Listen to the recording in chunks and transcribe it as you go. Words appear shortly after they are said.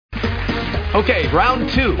Okay, round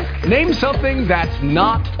 2. Name something that's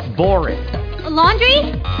not boring. A laundry?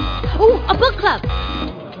 Ooh, a book club.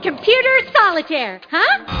 Computer solitaire,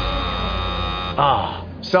 huh? Ah,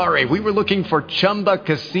 sorry, we were looking for Chumba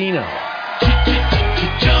Casino.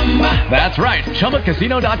 That's right,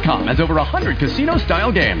 ChumbaCasino.com has over 100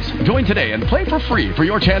 casino-style games. Join today and play for free for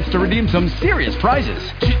your chance to redeem some serious prizes.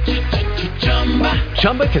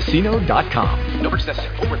 ChumbaCasino.com. No purchase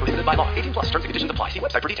necessary. Void where prohibited by law. 18 plus. Terms and conditions apply. See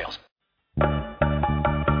website for details.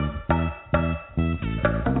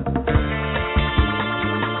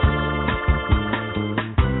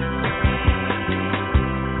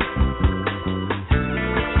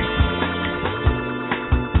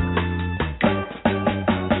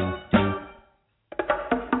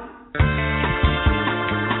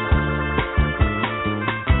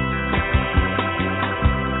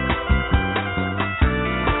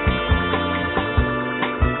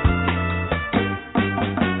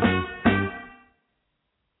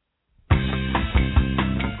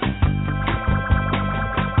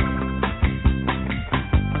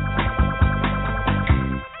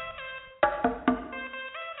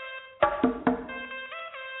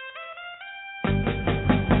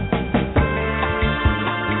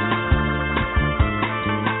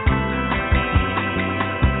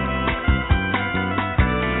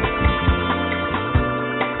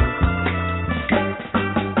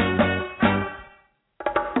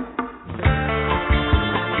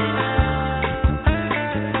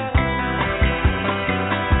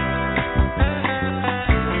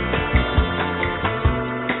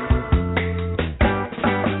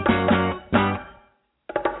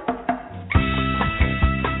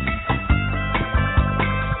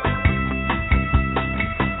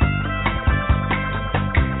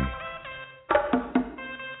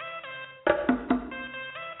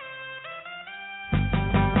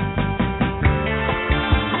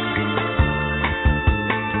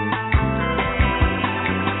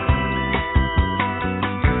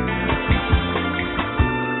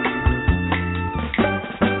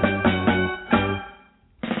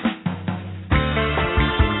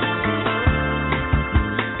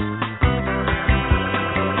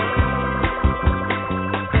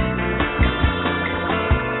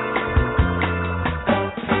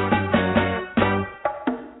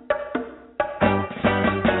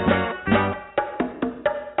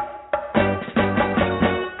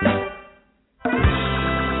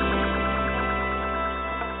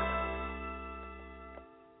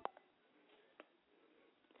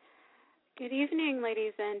 Good evening,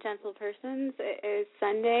 ladies and gentlepersons. It is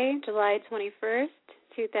Sunday, July 21st,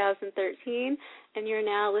 2013, and you're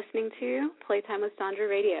now listening to Playtime with Sandra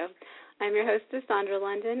Radio. I'm your hostess, Sandra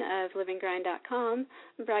London of LivingGrind.com,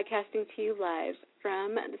 broadcasting to you live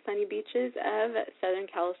from the sunny beaches of Southern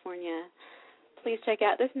California. Please check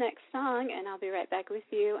out this next song, and I'll be right back with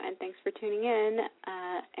you, and thanks for tuning in,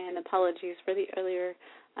 and apologies for the earlier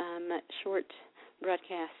short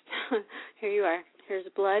broadcast. Here you are. Here's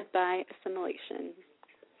Blood by Assimilation.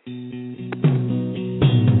 Deep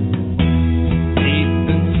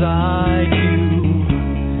inside you,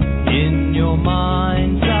 in your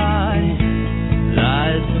mind's eye,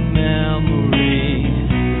 lies the memory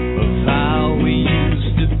of how we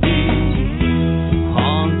used to be.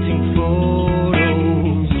 Haunting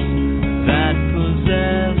photos that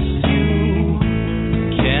possess you,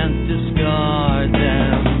 can't discard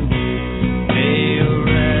them. They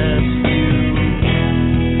arrest you.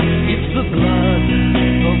 It's the blood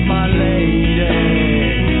of my lady.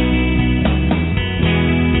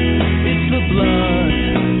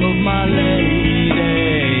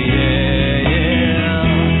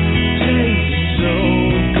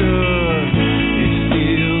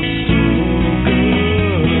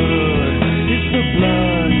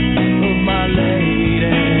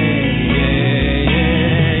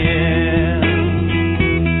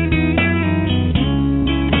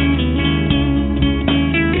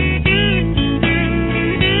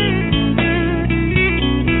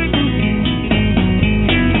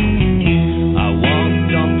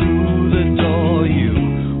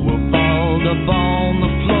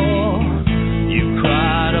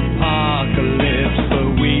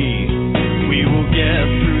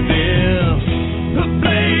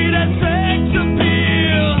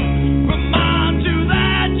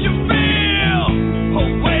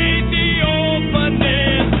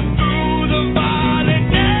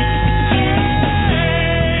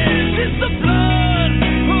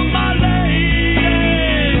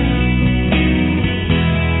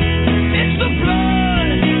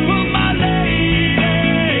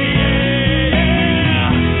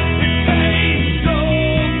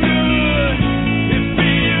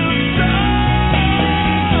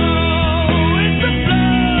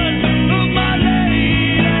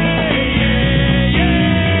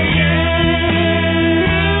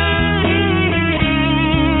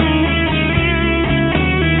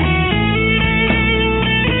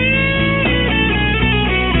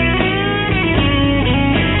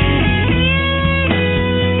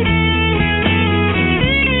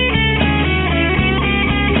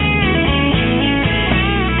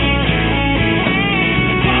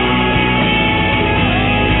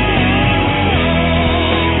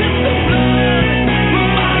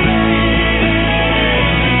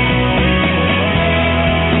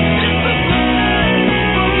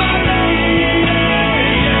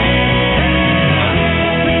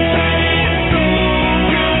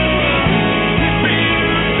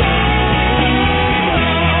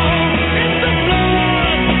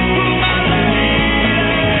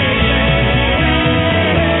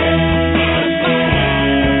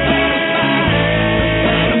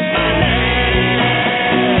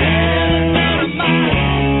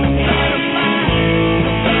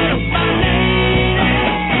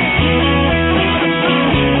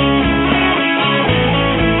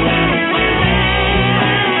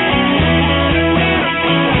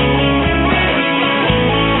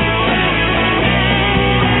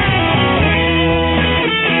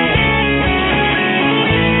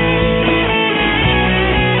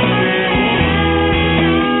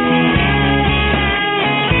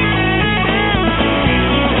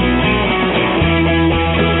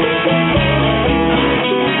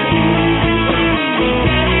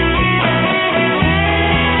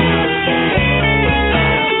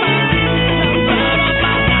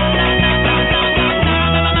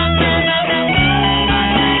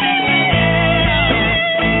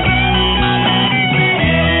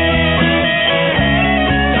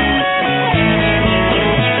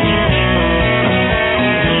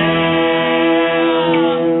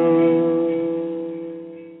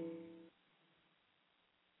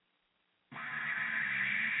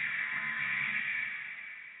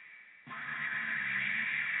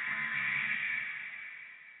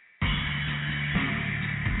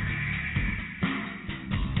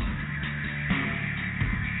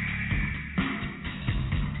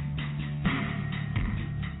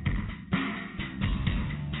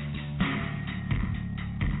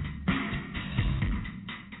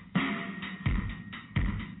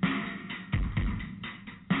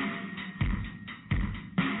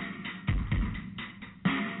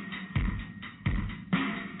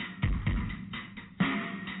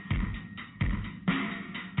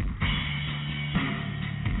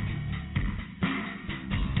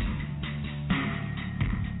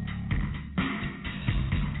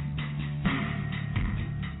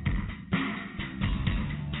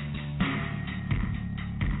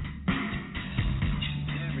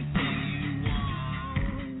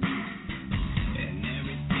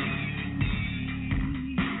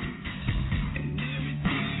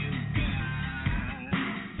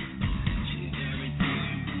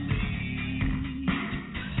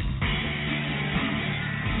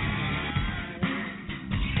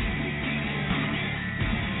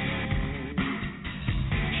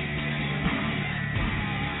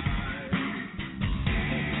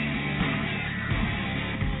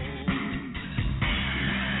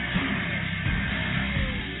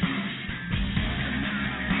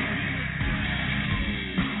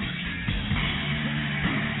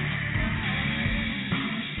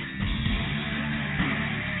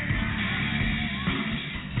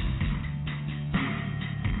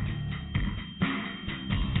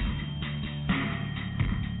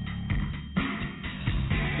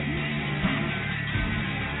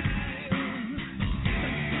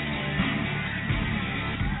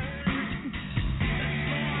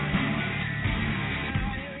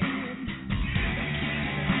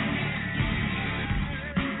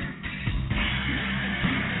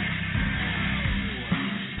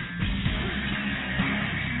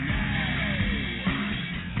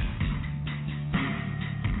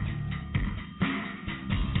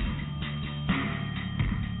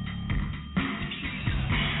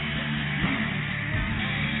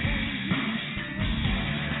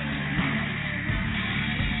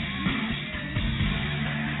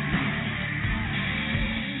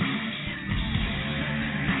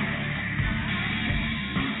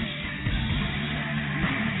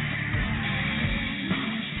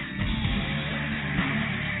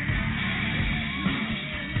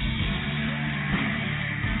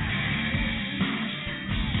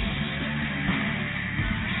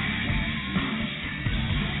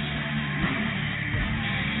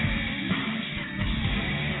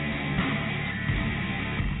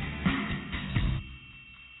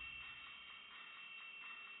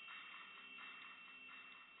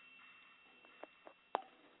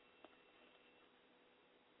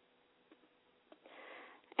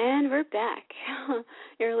 And we're back.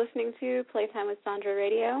 You're listening to Playtime with Sandra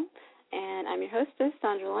Radio, and I'm your hostess,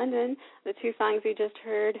 Sandra London. The two songs you just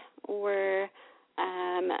heard were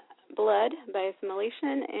Blood by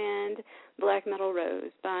Assimilation and Black Metal Rose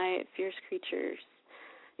by Fierce Creatures.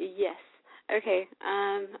 Yes. Okay,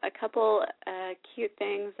 a couple cute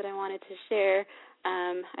things that I wanted to share.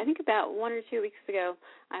 I think about 1 or 2 weeks ago,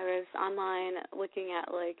 I was online looking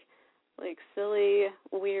at like silly,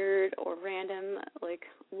 weird, or random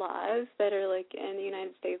laws that are in the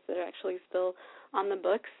United States that are actually still on the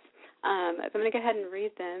books. So I'm gonna go ahead and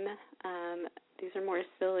read them. These are more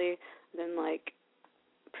silly than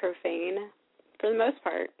profane, for the most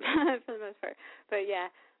part. But yeah.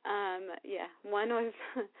 One was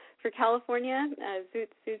for California. Zoot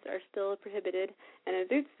suits are still prohibited, and a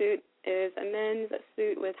zoot suit is a men's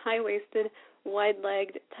suit with high-waisted,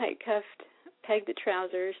 wide-legged, tight-cuffed, pegged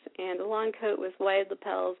trousers, and a long coat with wide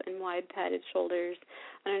lapels and wide padded shoulders.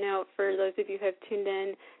 I don't know, for those of you who have tuned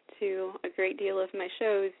in to a great deal of my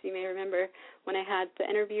shows, you may remember when I had the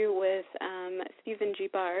interview with Stephen G.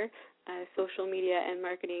 Barr, a social media and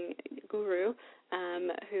marketing guru,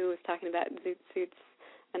 who was talking about zoot suits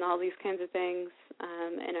and all these kinds of things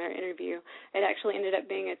in our interview. It actually ended up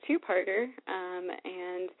being a two-parter,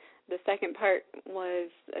 and the second part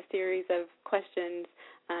was a series of questions,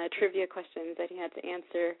 trivia questions that he had to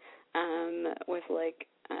answer with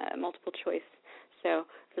multiple choice. So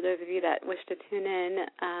for those of you that wish to tune in,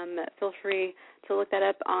 feel free to look that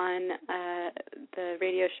up on the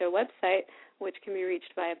radio show website, which can be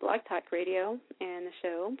reached via Blog Talk Radio and the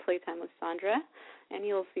show Playtime with Sandra, and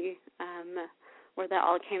you'll see where that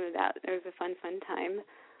all came about. It was a fun time.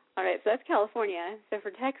 All right, so that's California. So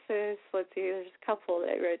for Texas, let's see, there's a couple that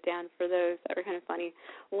I wrote down for those that were kind of funny.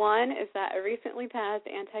 One is that a recently passed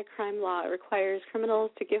anti-crime law requires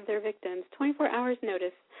criminals to give their victims 24 hours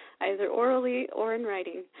notice, either orally or in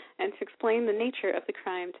writing, and to explain the nature of the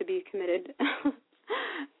crime to be committed.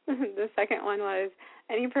 The second one was,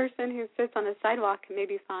 any person who sits on a sidewalk may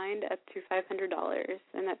be fined up to $500,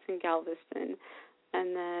 and that's in Galveston.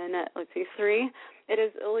 And then, let's see, 3, it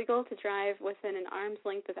is illegal to drive within an arm's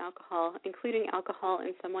length of alcohol, including alcohol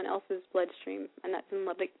in someone else's bloodstream, and that's in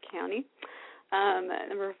Lubbock County.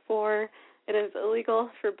 Number 4, it is illegal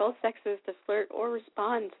for both sexes to flirt or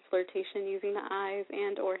respond to flirtation using the eyes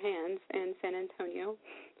and or hands in San Antonio.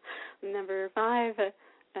 Number 5,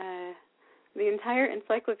 the entire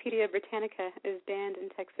Encyclopedia Britannica is banned in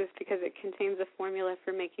Texas because it contains a formula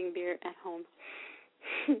for making beer at home.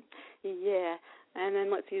 Yeah. And then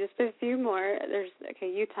let's see, just a few more. There's,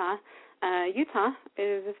 Utah. Utah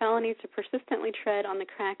is a felony to persistently tread on the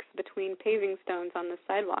cracks between paving stones on the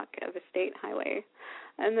sidewalk of a state highway.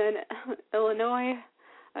 And then Illinois,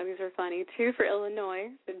 these are funny. 2 for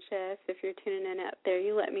Illinois. So Jess, if you're tuning in out there,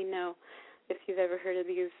 you let me know if you've ever heard of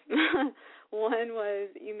these. 1 was,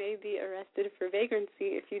 you may be arrested for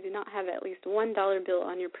vagrancy if you do not have at least $1 bill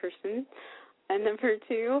on your person. And number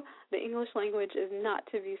 2, the English language is not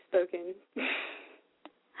to be spoken.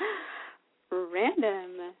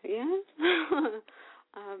 Random, yeah?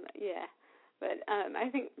 Yeah. But I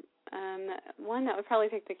think one that would probably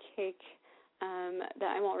take the cake,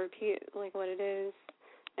 that I won't repeat what it is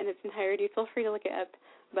in its entirety. Feel free to look it up,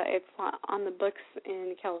 but it's on the books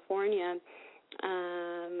in California,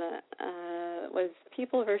 was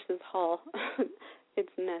People versus Hall.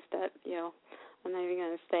 It's messed up, yo. I'm not even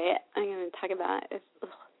going to say it. I'm going to talk about it.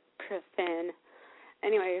 It's profane.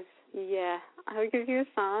 Anyways, yeah, I'll give you a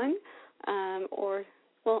song, or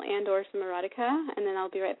some erotica, and then I'll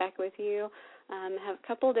be right back with you. I have a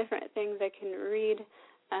couple different things I can read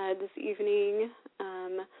this evening.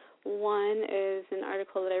 One is an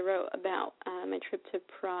article that I wrote about my trip to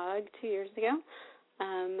Prague 2 years ago.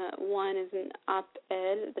 One is an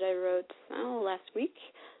op-ed that I wrote last week,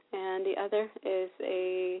 and the other is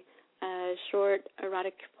a short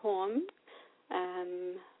erotic poem.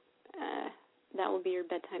 That will be your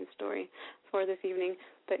bedtime story for this evening.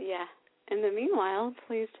 But yeah, in the meanwhile,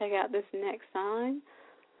 please check out this next song.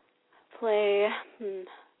 Play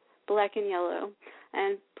Black and Yellow.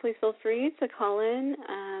 And please feel free to call in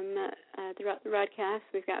throughout the broadcast.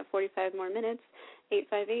 We've got 45 more minutes.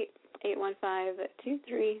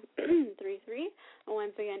 858-815-2333.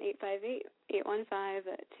 Once again,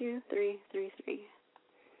 858-815-2333.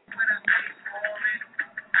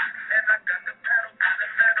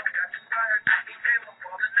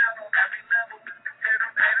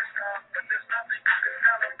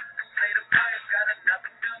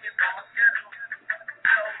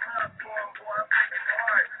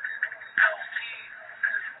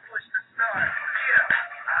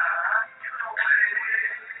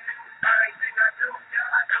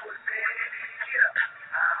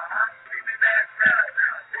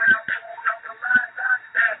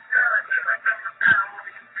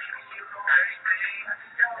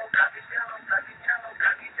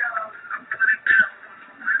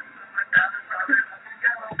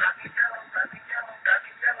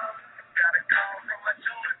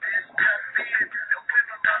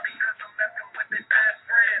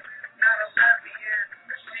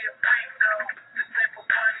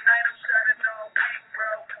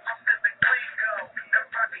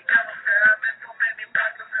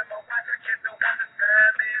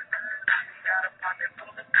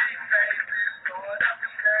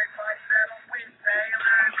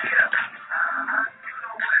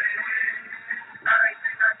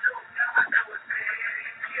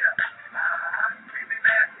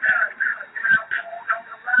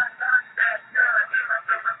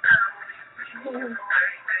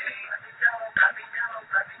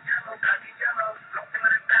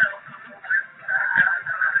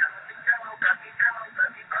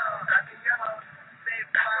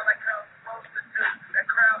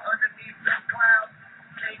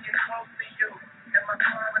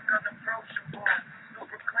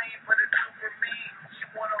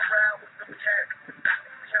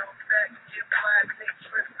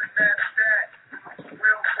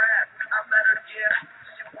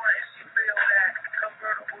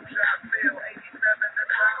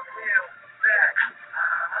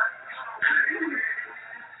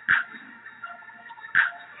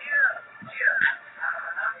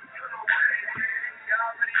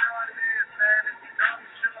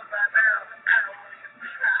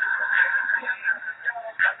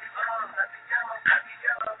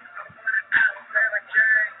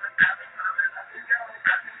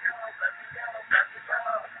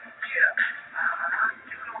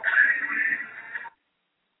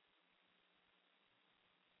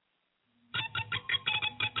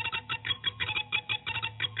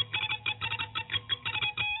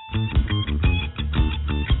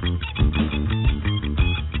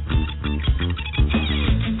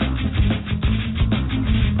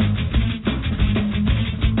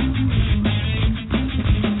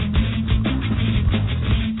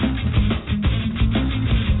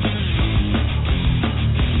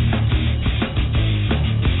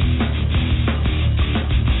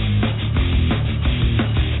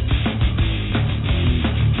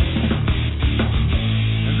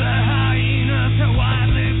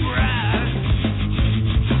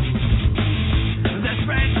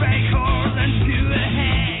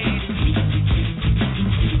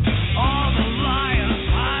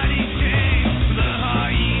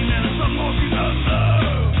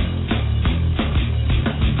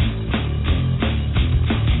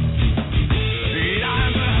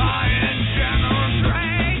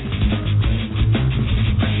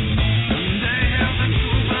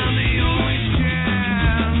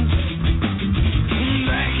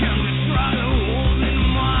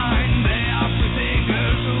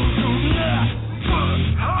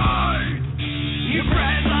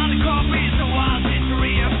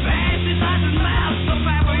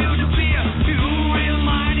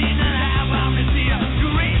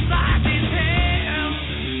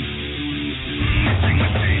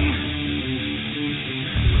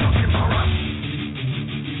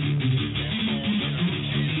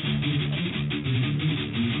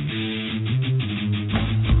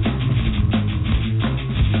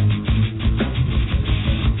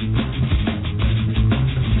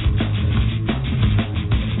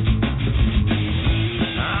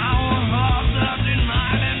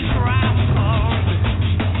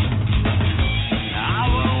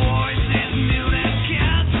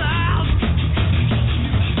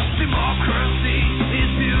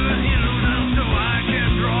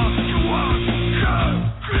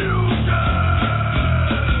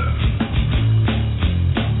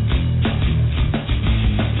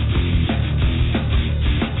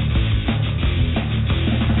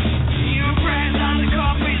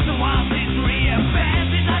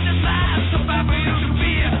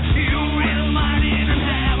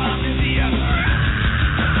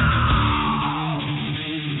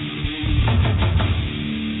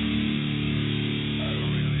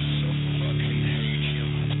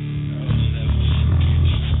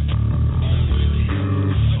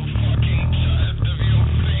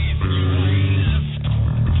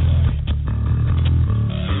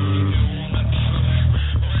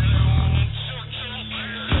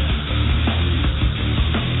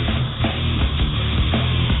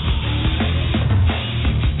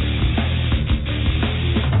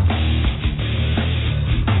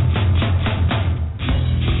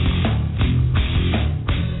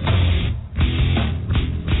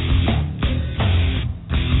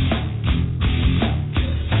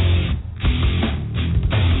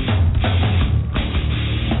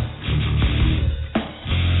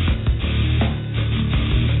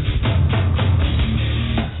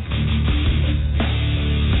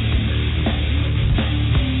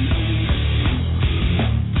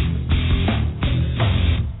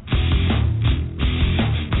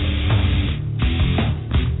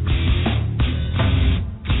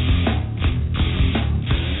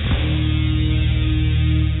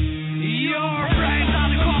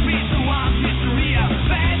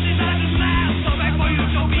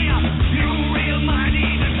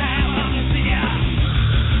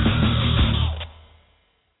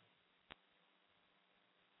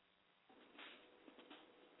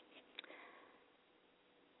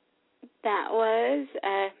 That was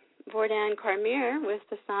Vordan Carmier with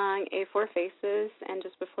the song A4 Faces, and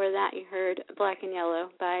just before that you heard Black and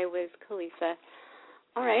Yellow by Wiz Khalifa.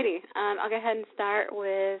 Alrighty, I'll go ahead and start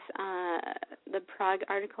with the Prague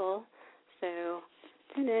article. So,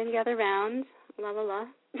 tune in, gather round, la la la.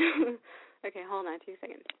 Okay, hold on 2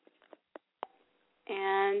 seconds.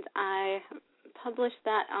 And I published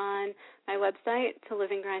that on my website, to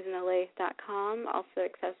liveandgrindinla.com, also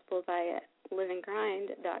accessible via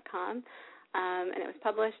liveandgrind.com. And it was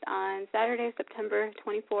published on Saturday, September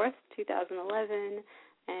 24th, 2011,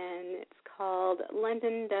 and it's called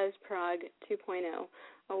London Does Prague 2.0,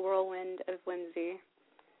 A Whirlwind of Whimsy.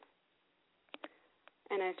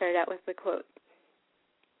 And I started out with the quote,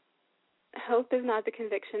 "Hope is not the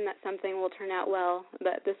conviction that something will turn out well,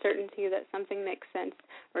 but the certainty that something makes sense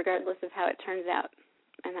regardless of how it turns out."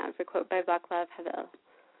 And that was a quote by Václav Havel.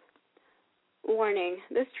 Warning,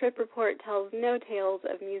 this trip report tells no tales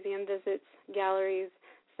of museum visits, galleries,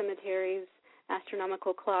 cemeteries,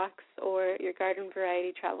 astronomical clocks, or your garden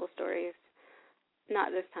variety travel stories.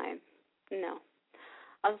 Not this time. No.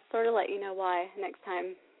 I'll sort of let you know why next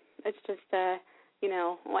time. It's just,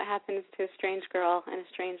 what happens to a strange girl in a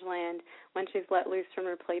strange land when she's let loose from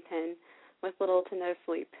her playpen with little to no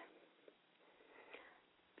sleep.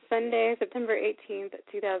 Sunday, September 18th,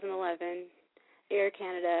 2011, Air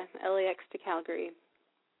Canada, LAX to Calgary.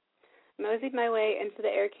 Moseyed my way into the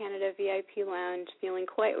Air Canada VIP lounge, feeling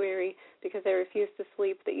quite weary because I refused to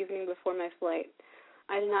sleep the evening before my flight.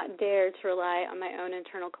 I did not dare to rely on my own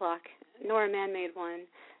internal clock, nor a man-made one,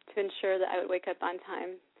 to ensure that I would wake up on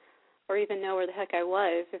time, or even know where the heck I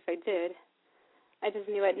was if I did. I just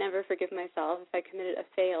knew I'd never forgive myself if I committed a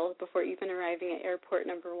fail before even arriving at airport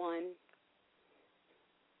number 1.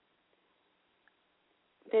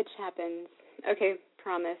 Bitch happens. Okay,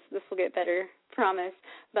 promise. This will get better. Promise.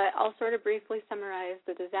 But I'll sort of briefly summarize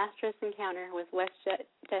the disastrous encounter with WestJet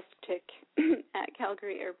desk chick at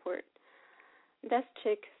Calgary Airport. Desk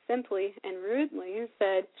chick simply and rudely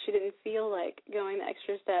said she didn't feel like going the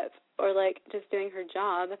extra step or like just doing her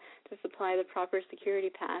job to supply the proper security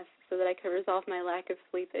pass so that I could resolve my lack of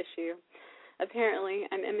sleep issue. Apparently,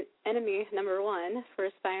 I'm enemy number 1 for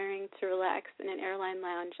aspiring to relax in an airline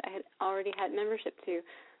lounge I had already had membership to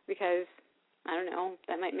because, I don't know,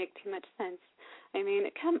 that might make too much sense. I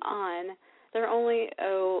mean, come on. There are only,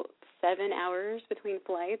 7 hours between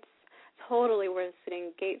flights. Totally worth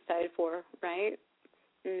sitting gate side for, right?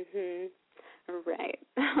 Right.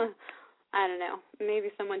 I don't know.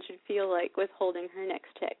 Maybe someone should feel like withholding her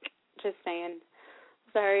next check. Just saying.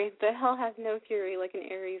 Sorry, but hell has no fury like an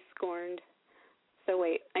Aries scorned. So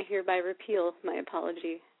wait, I hereby repeal my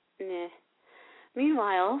apology. Nah.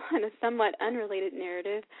 Meanwhile, in a somewhat unrelated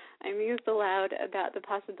narrative, I mused aloud about the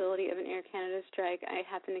possibility of an Air Canada strike I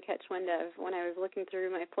happened to catch wind of when I was looking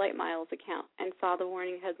through my Flight Miles account and saw the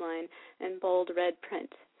warning headline in bold red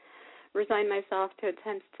print. Resigned myself to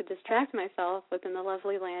attempts to distract myself within the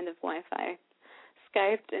lovely land of Wi-Fi.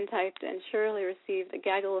 Skyped and typed and surely received a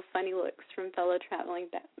gaggle of funny looks from fellow traveling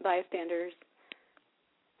bystanders.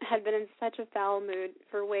 I had been in such a foul mood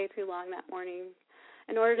for way too long that morning.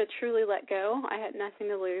 In order to truly let go, I had nothing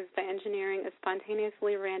to lose by engineering a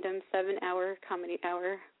spontaneously random 7-hour comedy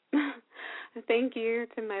hour. Thank you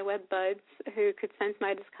to my web buds who could sense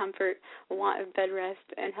my discomfort, want of bed rest,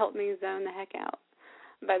 and help me zone the heck out.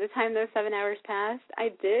 By the time those 7 hours passed, I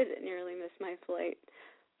did nearly miss my flight.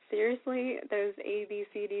 Seriously, those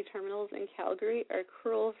ABCD terminals in Calgary are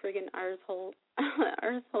cruel friggin'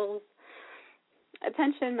 arseholes.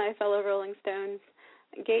 Attention, my fellow Rolling Stones.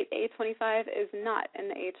 Gate A25 is not in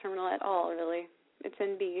the A terminal at all, really. It's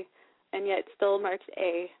in B, and yet still marked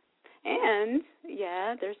A. And,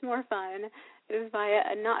 yeah, there's more fun. It is via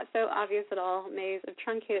a not-so-obvious-at-all maze of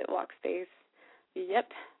truncated walk space.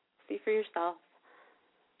 Yep, see for yourself.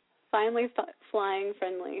 Finally flying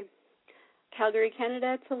friendly. Calgary,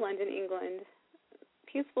 Canada to London, England.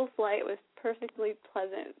 Peaceful flight with perfectly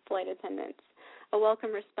pleasant flight attendants. A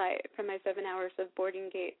welcome respite from my 7 hours of boarding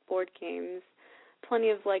gate board games. Plenty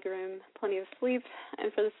of legroom, plenty of sleep,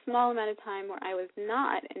 and for the small amount of time where I was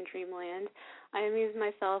not in dreamland, I amused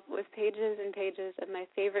myself with pages and pages of my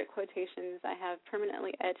favorite quotations I have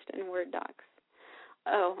permanently etched in Word docs.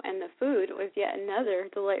 Oh, and the food was yet another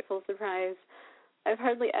delightful surprise. I've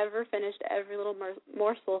hardly ever finished every little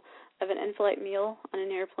morsel of an in-flight meal on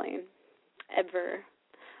an airplane. Ever.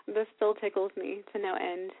 This still tickles me to no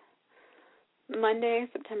end. Monday,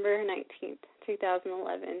 September 19th,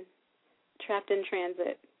 2011. Trapped in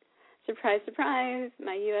transit. Surprise, surprise,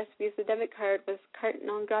 my U.S. Visa debit card was carte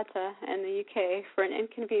non grata in the U.K. for an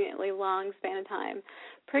inconveniently long span of time,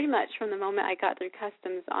 pretty much from the moment I got through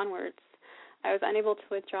customs onwards. I was unable to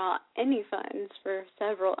withdraw any funds for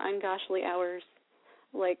several ungodly hours.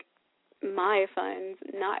 Like, my funds,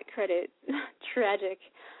 not credit. Tragic.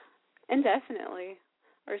 Indefinitely,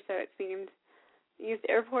 or so it seemed. Used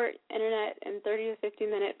airport internet and 30 to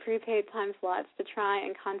 50-minute prepaid time slots to try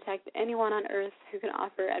and contact anyone on Earth who could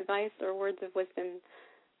offer advice or words of wisdom.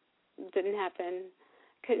 Didn't happen.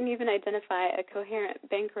 Couldn't even identify a coherent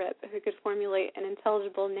bank rep who could formulate an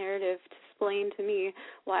intelligible narrative to explain to me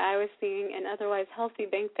why I was seeing an otherwise healthy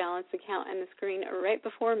bank balance account on the screen right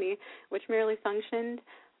before me, which merely functioned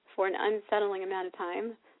for an unsettling amount of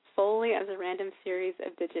time, solely as a random series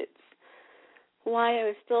of digits. Why I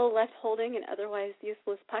was still left holding an otherwise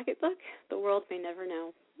useless pocketbook, the world may never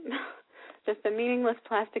know. Just a meaningless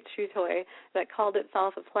plastic chew toy that called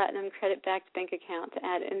itself a platinum credit-backed bank account to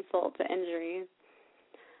add insult to injury.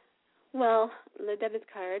 Well, the debit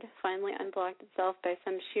card finally unblocked itself by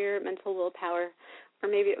some sheer mental willpower, or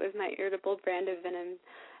maybe it was my irritable brand of venom,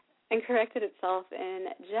 and corrected itself in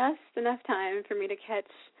just enough time for me to catch,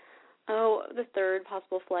 the third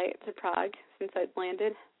possible flight to Prague since I'd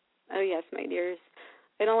landed. Oh, yes, my dears.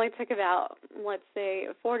 It only took about, let's say,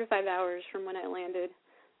 4 to 5 hours from when I landed.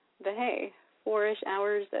 But hey, 4-ish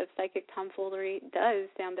hours of psychic tomfoolery does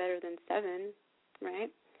sound better than 7, right?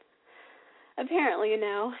 Apparently,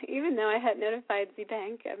 even though I had notified the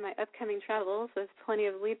bank of my upcoming travels with plenty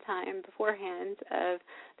of lead time beforehand of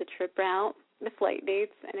the trip route, the flight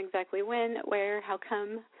dates, and exactly when, where, how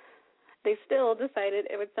come, they still decided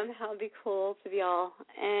it would somehow be cool to be all,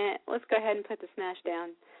 let's go ahead and put the smash down.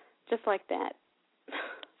 Just like that.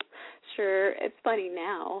 Sure, it's funny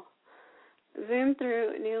now. Zoomed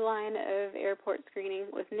through new line of airport screening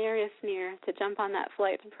with nary a sneer to jump on that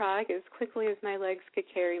flight to Prague as quickly as my legs could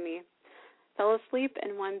carry me. Fell asleep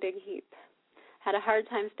in one big heap. Had a hard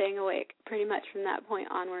time staying awake pretty much from that point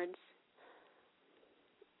onwards.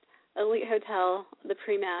 Elite Hotel, the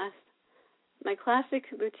pre-math. My classic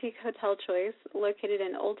boutique hotel choice, located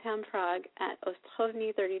in Old Town Prague at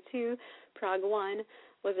Ostrovny 32, Prague 1,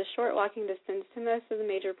 was a short walking distance to most of the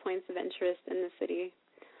major points of interest in the city.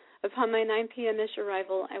 Upon my 9 p.m.-ish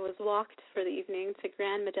arrival, I was walked for the evening to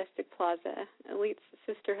Grand Majestic Plaza, Elite's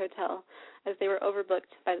sister hotel, as they were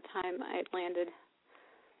overbooked by the time I had landed.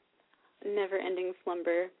 Never-ending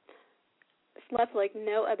slumber. Slept like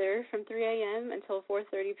no other from 3 a.m. until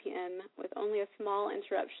 4:30 p.m., with only a small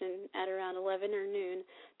interruption at around 11 or noon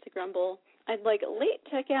to grumble, "I'd like a late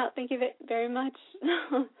checkout, thank you very much."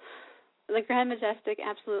 The Grand Majestic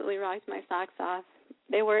absolutely rocked my socks off.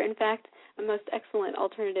 They were, in fact, a most excellent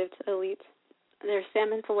alternative to Elite. Their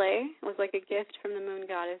salmon fillet was like a gift from the moon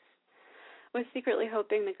goddess. Was secretly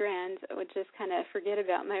hoping the Grand would just kind of forget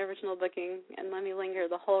about my original booking and let me linger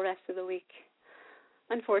the whole rest of the week.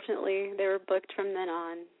 Unfortunately, they were booked from then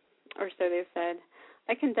on, or so they said.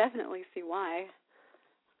 I can definitely see why.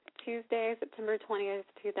 Tuesday, September 20th,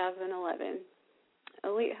 2011.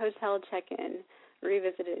 Elite Hotel check-in,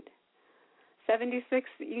 revisited. 76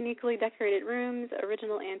 uniquely decorated rooms,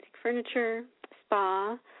 original antique furniture,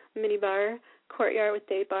 spa, minibar, courtyard with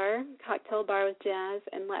day bar, cocktail bar with jazz,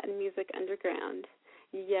 and Latin music underground.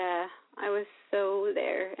 Yeah, I was so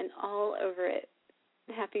there and all over it.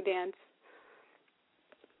 Happy dance.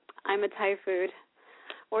 I'm a Thai food.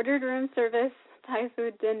 Ordered room service, Thai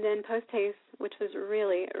food din din post-haste, which was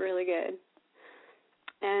really, really good.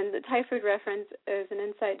 And the Thai food reference is an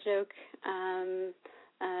inside joke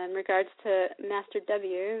in regards to Master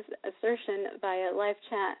W's assertion via live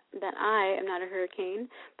chat that I am not a hurricane,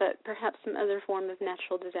 but perhaps some other form of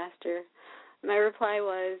natural disaster. My reply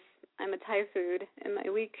was, I'm a Thai food, and my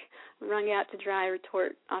weak, wrung out to dry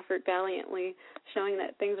retort offered valiantly, showing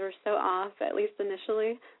that things were so off, at least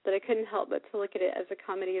initially, that I couldn't help but to look at it as a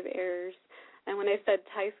comedy of errors. And when I said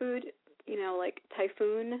Thai food, like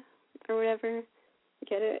typhoon or whatever,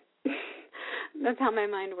 get it? That's how my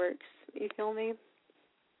mind works. You feel me?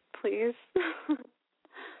 Please.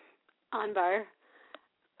 Anbar.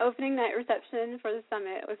 Opening night reception for the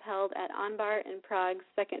summit was held at Anbar in Prague's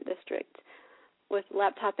 2nd District. With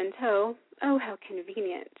laptop in tow, oh, how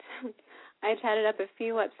convenient. I chatted up a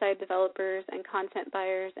few website developers and content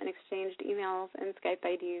buyers and exchanged emails and Skype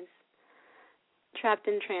IDs. Trapped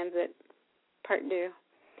in transit. Part 2.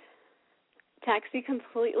 Taxi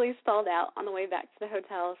completely stalled out on the way back to the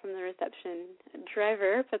hotel from the reception.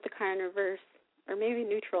 Driver put the car in reverse, or maybe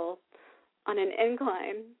neutral, on an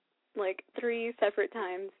incline, like 3 separate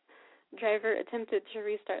times. Driver attempted to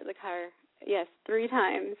restart the car. Yes, 3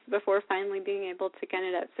 times before finally being able to gun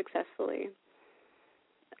it up successfully.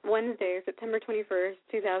 Wednesday, September 21st,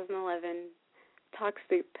 2011. Talk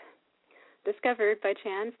soup. Discovered by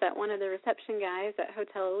chance that one of the reception guys at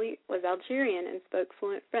Hotel Elite was Algerian and spoke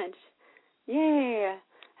fluent French. Yay!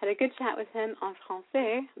 Had a good chat with him en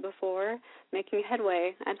français before making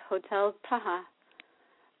headway at Hotel Praha.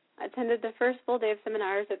 Attended the first full day of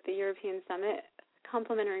seminars at the European Summit.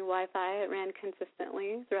 Complimentary Wi-Fi ran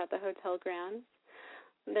consistently throughout the hotel grounds.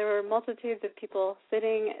 There were multitudes of people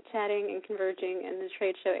sitting, chatting, and converging in the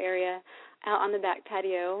trade show area, out on the back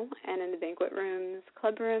patio, and in the banquet rooms,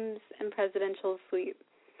 club rooms, and presidential suite.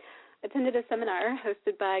 Attended a seminar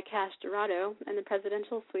hosted by Cash Dorado in the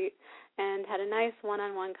presidential suite and had a nice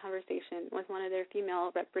one-on-one conversation with one of their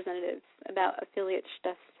female representatives about affiliate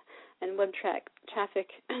stuff and web traffic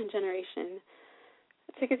generation.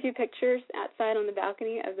 Took a few pictures outside on the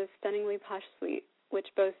balcony of the stunningly posh suite, which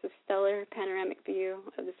boasts a stellar panoramic view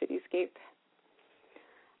of the cityscape.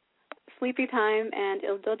 Sleepy time and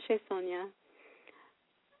Il Dolce Sogno.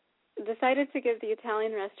 Decided to give the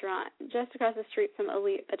Italian restaurant just across the street from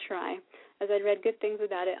Elite a try, as I'd read good things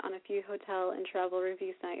about it on a few hotel and travel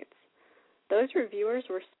review sites. Those reviewers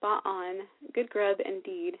were spot on. Good grub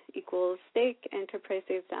indeed equals steak and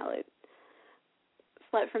caprese salad.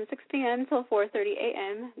 Slept from 6 p.m. till 4:30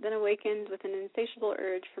 a.m., then awakened with an insatiable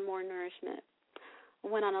urge for more nourishment.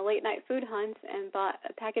 Went on a late-night food hunt and bought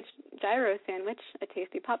a packaged gyro sandwich, a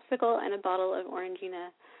tasty popsicle, and a bottle of Orangina.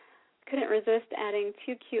 Couldn't resist adding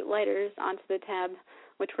 2 cute lighters onto the tab,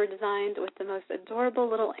 which were designed with the most adorable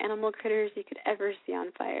little animal critters you could ever see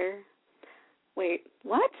on fire. Wait,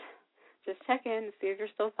 what? Just check in, see if you're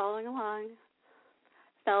still following along.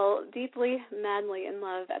 Fell deeply, madly in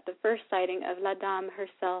love at the first sighting of La Dame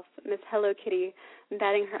herself, Miss Hello Kitty,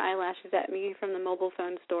 batting her eyelashes at me from the mobile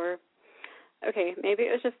phone store. Okay, maybe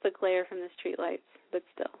it was just the glare from the streetlights, but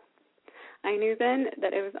still. I knew then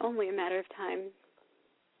that it was only a matter of time.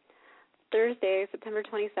 Thursday, September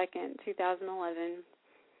 22nd, 2011.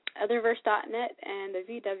 Otherverse.net and the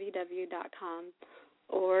VWW.com,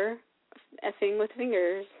 or Effing with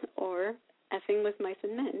Fingers, or Effing with Mice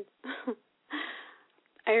and Men.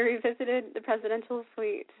 I revisited the presidential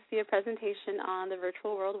suite to see a presentation on the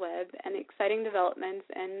virtual world web and exciting developments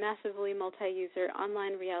in massively multi-user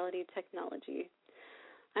online reality technology.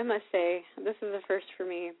 I must say, this is a first for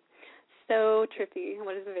me. So trippy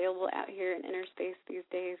what is available out here in inner space these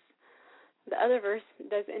days. The Otherverse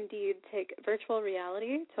does indeed take virtual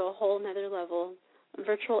reality to a whole nother level.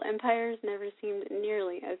 Virtual empires never seemed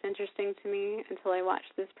nearly as interesting to me until I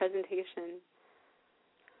watched this presentation.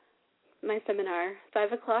 My seminar,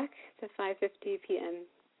 5 o'clock to 5:50 p.m.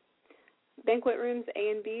 Banquet rooms A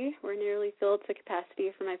and B were nearly filled to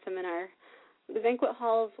capacity for my seminar. The banquet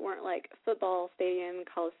halls weren't like football stadium,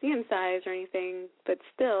 coliseum size or anything, but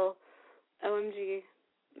still, OMG,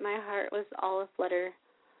 my heart was all aflutter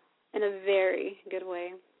in a very good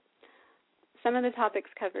way. Some of the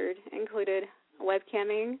topics covered included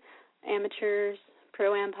webcamming, amateurs,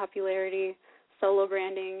 pro-am popularity, solo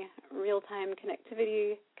branding, real-time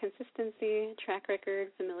connectivity, consistency, track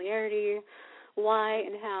record, familiarity, why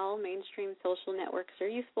and how mainstream social networks are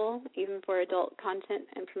useful, even for adult content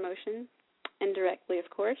and promotion, indirectly, of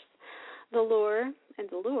course, the lure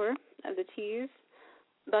and allure of the teas,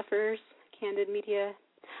 buffers, candid media.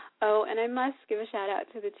 Oh, and I must give a shout-out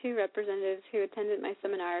to the 2 representatives who attended my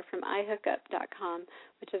seminar from iHookup.com,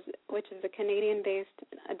 which is a Canadian-based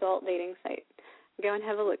adult dating site. Go and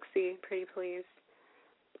have a look-see, pretty please.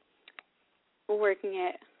 Working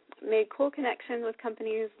it. Made cool connections with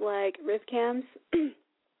companies like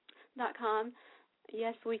RivCams.com,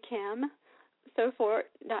 Yes We Cam,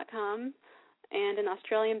 SoFort.com, and an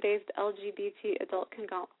Australian-based LGBT adult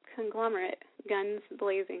conglomerate,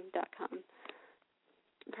 GunsBlazing.com.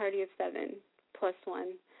 Party of 7,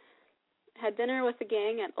 +1. Had dinner with the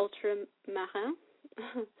gang at Ultramarin.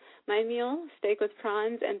 My meal, steak with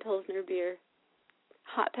prawns and Pilsner beer.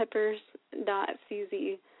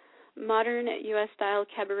 Hotpeppers.cz, modern U.S.-style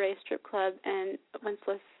cabaret strip club in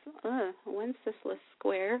Wenceslas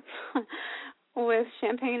Square, with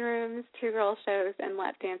champagne rooms, 2 girl shows, and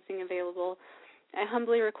lap dancing available. I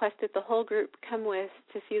humbly requested the whole group come with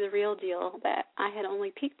to see the real deal that I had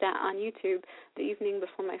only peeked at on YouTube the evening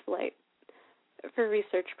before my flight, for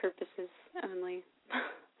research purposes only.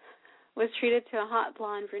 Was treated to a hot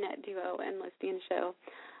blonde brunette duo and lesbian show.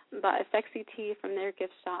 Bought a sexy tea from their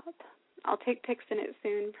gift shop. I'll take pics in it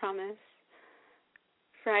soon, promise.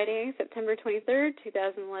 Friday, September 23rd,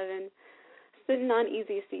 2011. Sitting on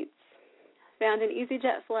easy seats. Found an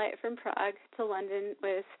EasyJet flight from Prague to London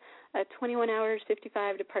with a 21 hours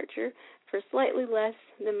 55 departure for slightly less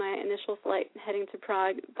than my initial flight heading to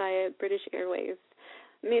Prague via British Airways.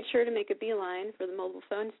 Made sure to make a beeline for the mobile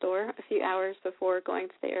phone store a few hours before going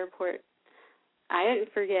to the airport. I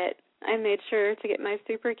didn't forget. I made sure to get my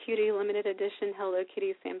super cutie limited edition Hello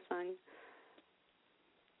Kitty Samsung.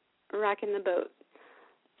 rocking the boat.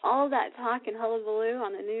 All that talk and hullabaloo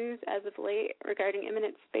on the news as of late regarding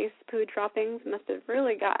imminent space poo droppings must have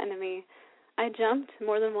really gotten to me. I jumped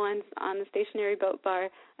more than once on the stationary boat bar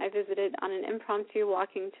I visited on an impromptu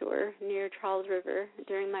walking tour near Charles River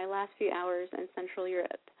during my last few hours in Central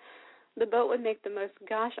Europe. The boat would make the most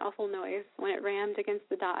gosh-awful noise when it rammed against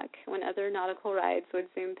the dock when other nautical rides would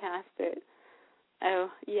zoom past it. Oh,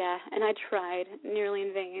 yeah, and I tried, nearly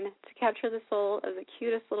in vain, to capture the soul of the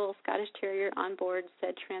cutest little Scottish Terrier on board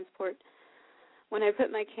said transport. When I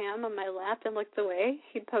put my cam on my lap and looked away,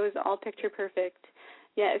 he'd pose all picture perfect.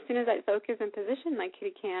 Yet as soon as I'd focus and position my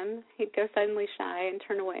kitty cam, he'd go suddenly shy and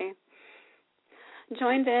turn away.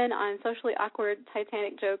 Joined in on socially awkward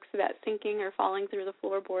Titanic jokes about sinking or falling through the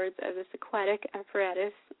floorboards of this aquatic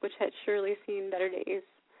apparatus, which had surely seen better days.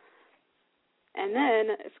 And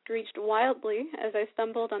then screeched wildly as I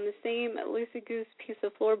stumbled on the same loosey-goose piece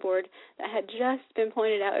of floorboard that had just been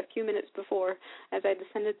pointed out a few minutes before as I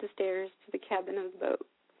descended the stairs to the cabin of the boat.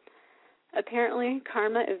 Apparently,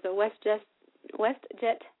 karma is the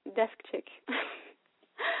WestJet desk chick.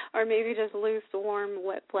 Or maybe just loose, warm,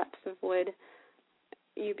 wet flaps of wood.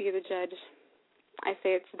 You be the judge. I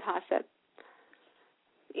say it's a toss-up.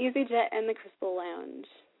 EasyJet and the Crystal Lounge.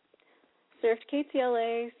 Surfed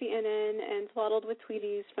KTLA, CNN, and swaddled with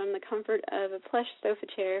Tweeties from the comfort of a plush sofa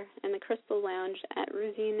chair in the Crystal Lounge at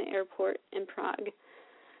Ruzin Airport in Prague.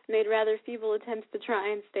 Made rather feeble attempts to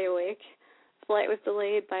try and stay awake. Flight was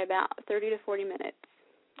delayed by about 30 to 40 minutes.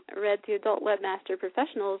 Read the Adult Webmaster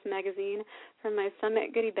Professionals magazine from my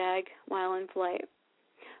Summit goodie bag while in flight.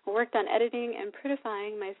 Worked on editing and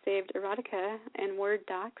prettifying my saved erotica and Word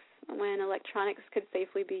docs when electronics could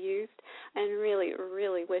safely be used, and really,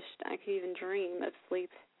 really wished I could even dream of sleep.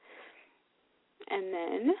 And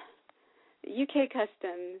then, UK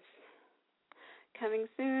Customs. Coming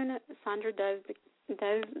soon, Sandra does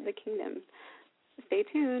the kingdom. Stay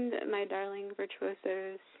tuned, my darling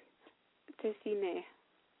virtuosos. Tessime,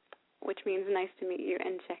 which means nice to meet you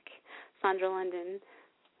in Czech. Sandra London.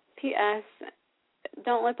 P.S.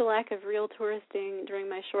 Don't let the lack of real touristing during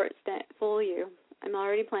my short stint fool you. I'm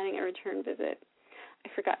already planning a return visit. I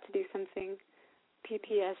forgot to do something.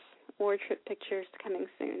 PPS, war trip pictures coming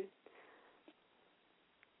soon.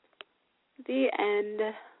 The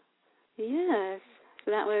end. Yes.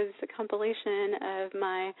 So that was a compilation of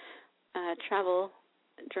my travel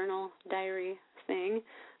journal diary thing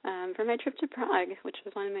for my trip to Prague, which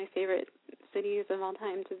was one of my favorite cities of all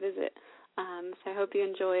time to visit. So I hope you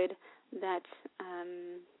enjoyed that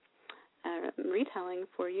retelling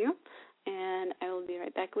for you, and I will be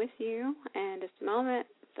right back with you in just a moment.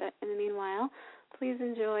 But in the meanwhile, please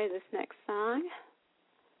enjoy this next song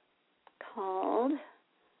called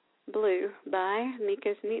Blue by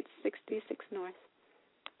Mika's Meets 66 North.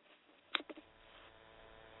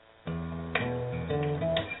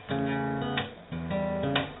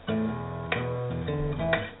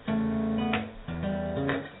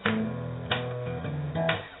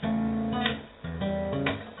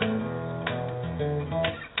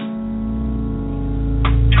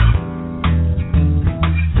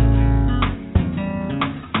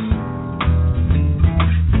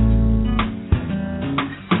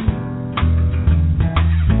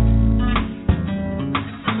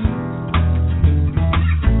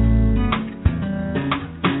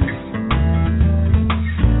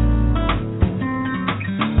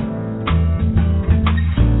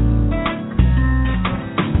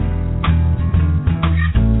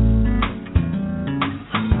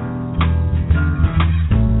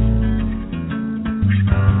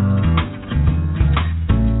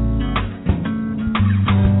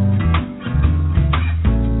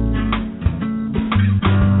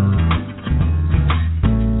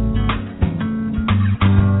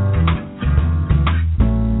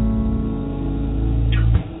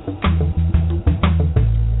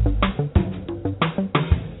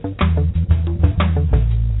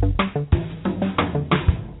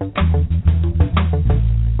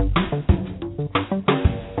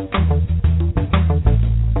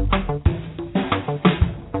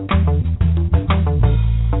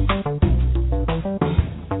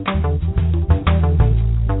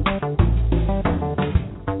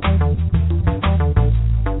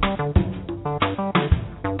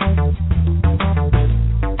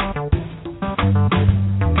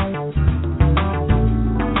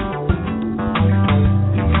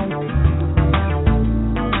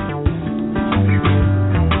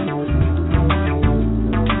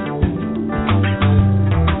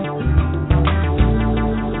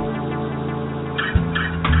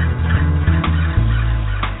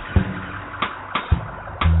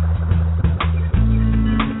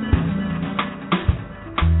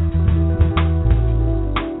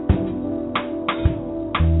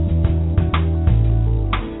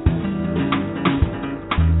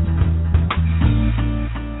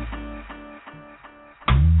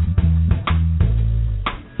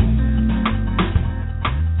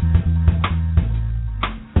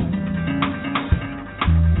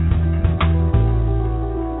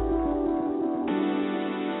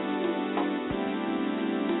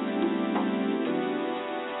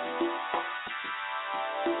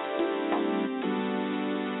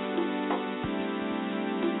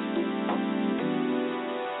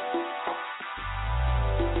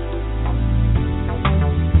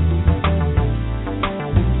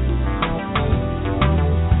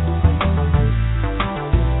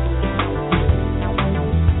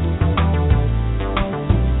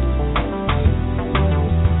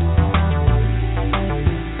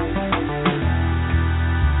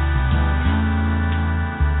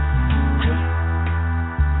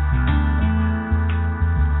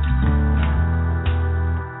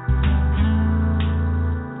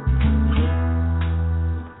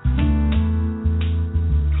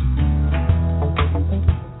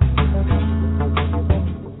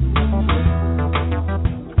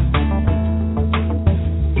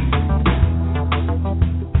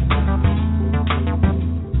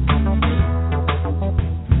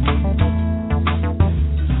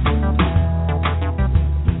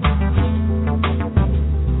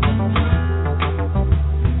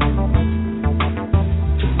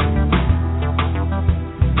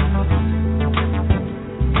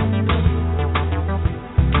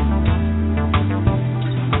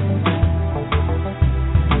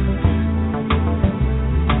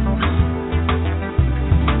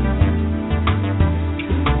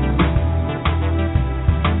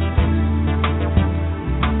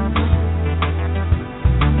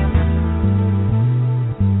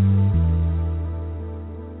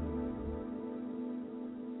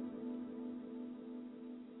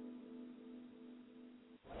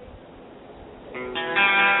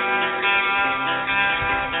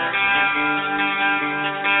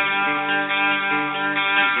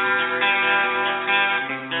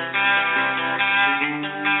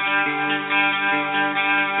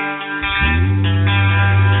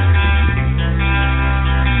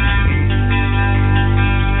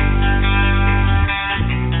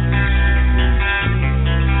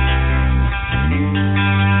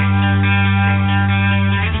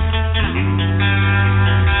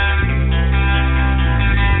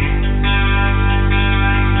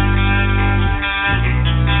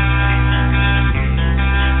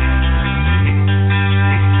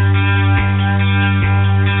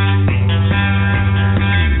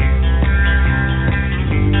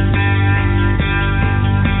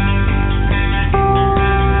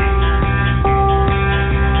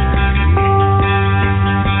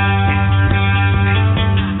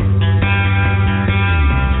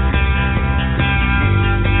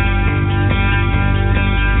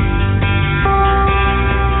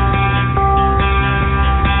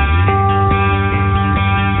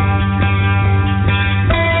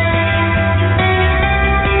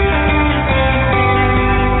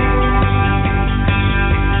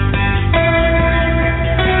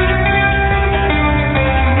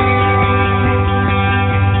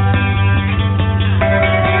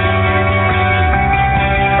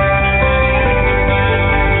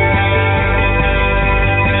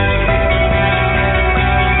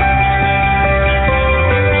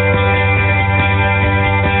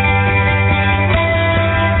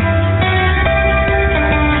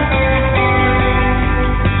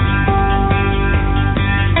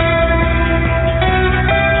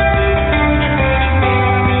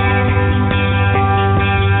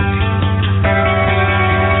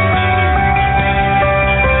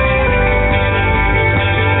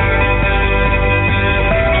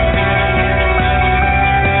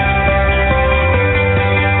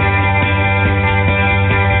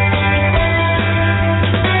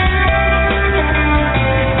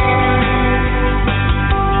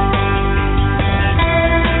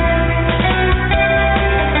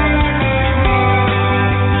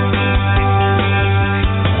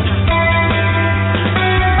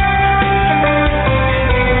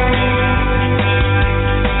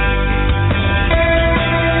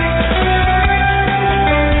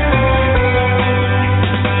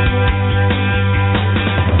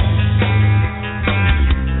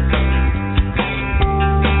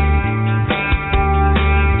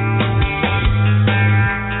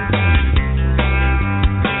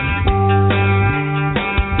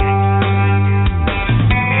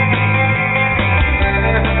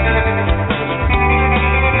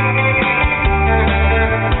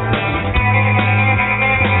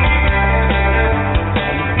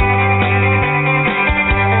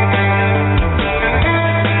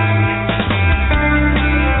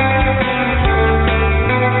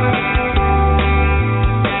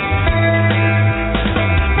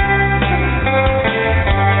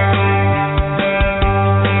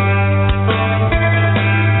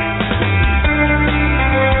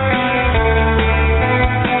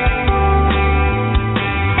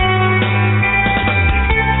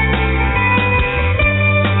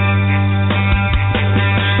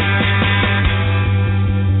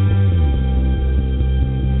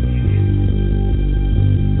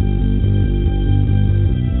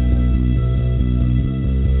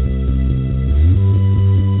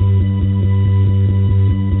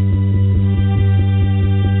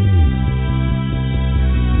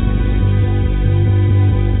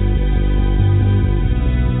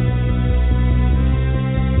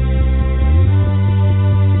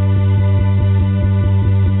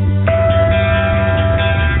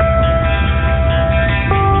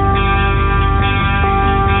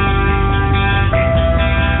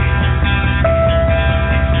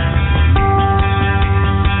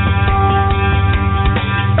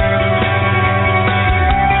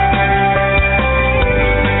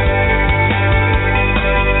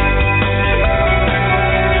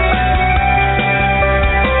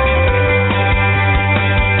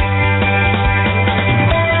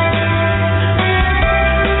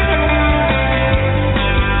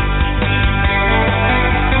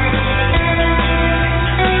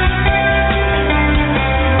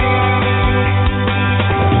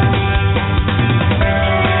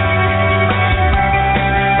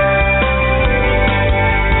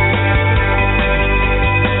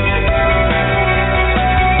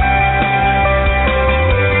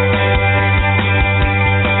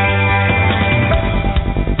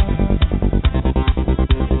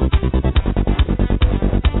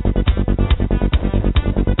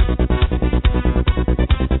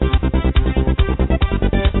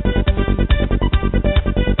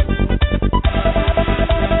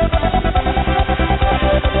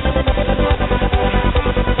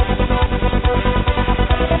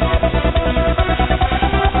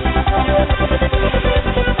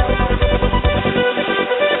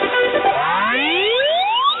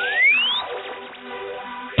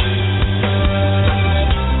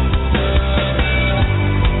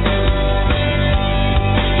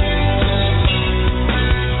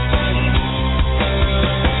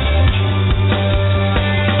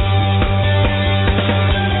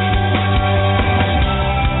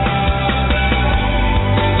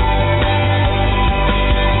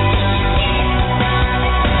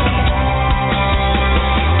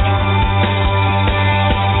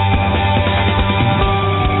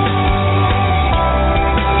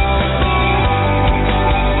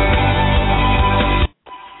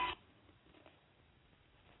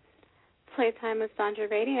 Sandra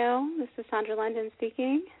Radio. This is Sandra London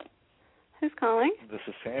speaking. Who's calling? This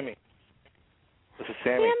is Sammy.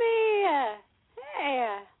 Sammy!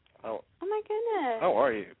 Hey! Oh My goodness. How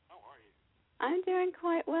are you? I'm doing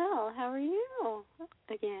quite well. How are you?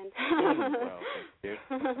 Again. Doing well, thank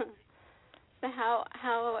you. So how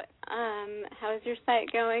is your site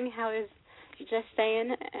going? How is Just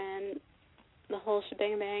Saying and the whole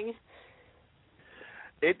shebang bang?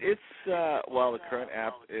 It's the current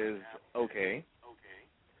app is okay.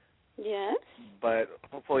 Yes. But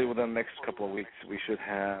hopefully within the next couple of weeks we should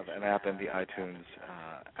have an app in the iTunes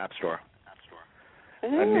App Store.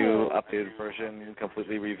 Ooh. A new updated version,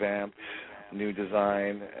 completely revamped, new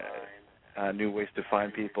design, new ways to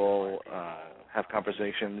find people, have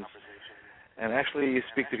conversations, and actually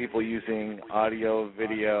speak to people using audio,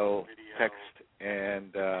 video, text,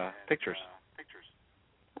 and pictures.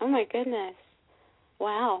 Oh, my goodness.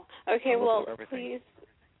 Wow. Okay, well,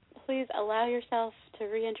 please allow yourself to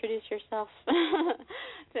reintroduce yourself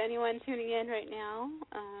to anyone tuning in right now.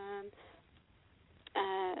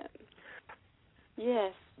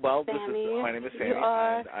 Yes, well, Sammy, my name is Sammy,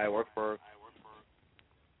 and I work for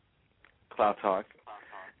Cloud Talk.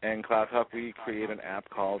 And Cloud Talk, we create an app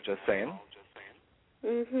called Just Saying.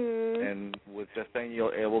 Mm-hmm. And with Just Saying,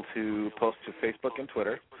 you're able to post to Facebook and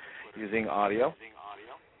Twitter using audio,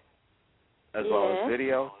 as well as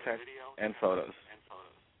video, text, and photos.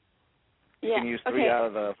 You can use 3 out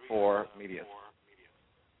of the 4 medias.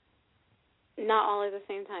 Not all at the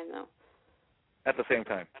same time, though. At the same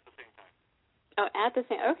time. Oh, at the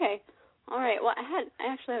same. Okay. All right. Well, I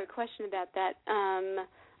actually have a question about that.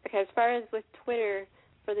 Okay, as far as with Twitter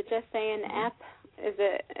for the Just Saying app, is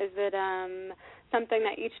it something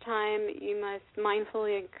that each time you must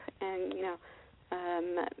mindfully and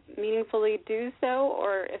meaningfully do so,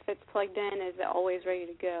 or if it's plugged in, is it always ready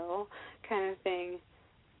to go, kind of thing?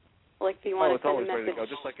 Like, do you want to send a message? It's always ready to go,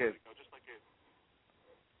 just like it.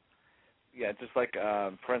 Yeah, just like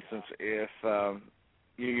for instance, if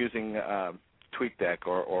you're using TweetDeck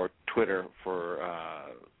or Twitter for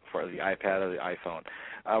the iPad or the iPhone.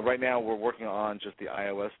 Right now, we're working on just the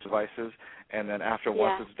iOS devices, and then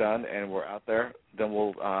once it's done and we're out there, then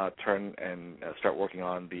we'll turn and start working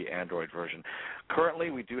on the Android version. Currently,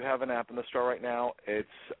 we do have an app in the store right now. It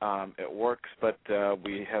works, but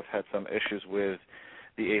we have had some issues with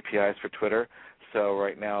the APIs for Twitter. So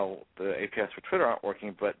right now, the APIs for Twitter aren't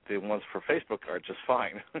working, but the ones for Facebook are just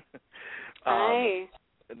fine. Right.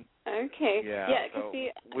 Okay. Yeah, so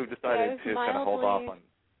we've decided to kind of hold off on.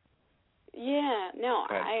 Yeah, no,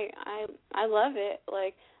 okay. I love it.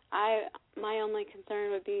 Like, my only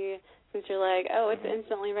concern would be, since you're like, oh, it's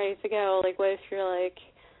instantly ready to go, like, what if you're like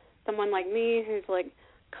someone like me who's like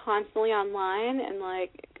constantly online and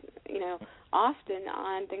like, often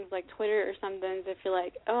on things like Twitter or something, if you're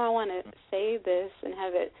like, oh, I want to save this and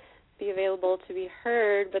have it be available to be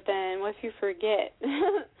heard, but then what if you forget?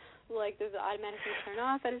 Like, does it automatically turn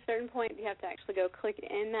off at a certain point? Do you have to actually go click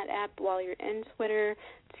in that app while you're in Twitter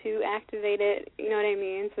to activate it? You know what I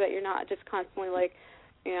mean? So that you're not just constantly like,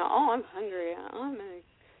 oh, I'm hungry. I'm going to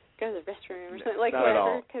go to the restroom or something, like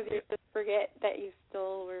whatever, because you just forget that you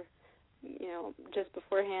still were, just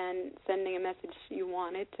beforehand sending a message you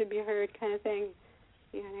wanted to be heard, kind of thing.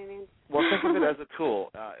 You know what I mean? Well, think of it as a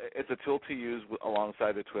tool. It's a tool to use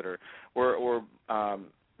alongside the Twitter. We're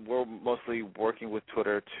mostly working with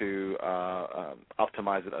Twitter to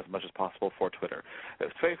optimize it as much as possible for Twitter.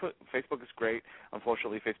 Facebook is great.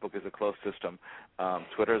 Unfortunately, Facebook is a closed system.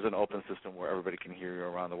 Twitter is an open system where everybody can hear you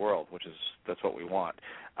around the world, that's what we want.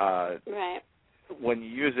 Right. When you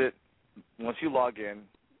use it, once you log in,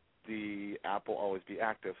 the app will always be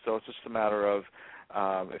active. So it's just a matter of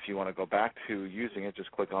if you want to go back to using it,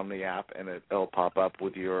 just click on the app and it'll pop up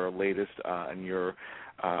with your latest and your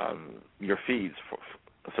feeds,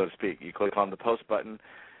 so to speak. You click on the post button,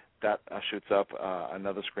 that shoots up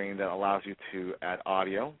another screen that allows you to add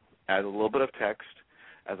audio, add a little bit of text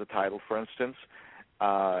as a title, for instance,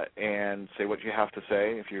 and say what you have to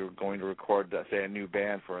say. If you're going to record, say, a new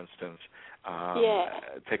band, for instance,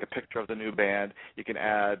 take a picture of the new band. You can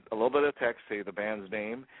add a little bit of text, say the band's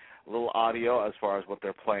name, a little audio as far as what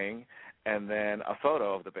they're playing, and then a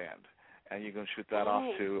photo of the band. And you can shoot that off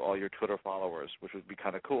to all your Twitter followers, which would be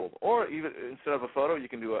kind of cool. Or even instead of a photo, you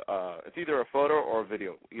can do it's either a photo or a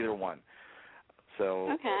video, either one.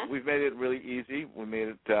 So we've made it really easy. We made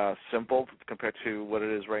it simple compared to what it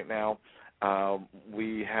is right now.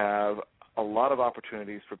 We have a lot of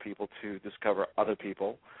opportunities for people to discover other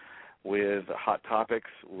people with hot topics,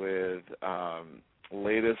 with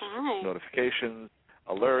latest notifications,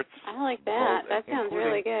 alerts. I like that. That sounds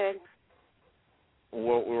really good.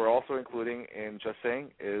 What we're also including in Just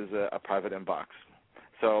Saying is a private inbox.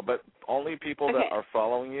 So, but only people that are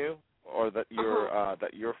following you or that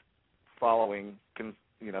you're following can,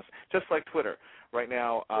 just like Twitter. Right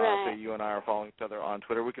now, say you and I are following each other on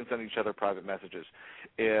Twitter, we can send each other private messages.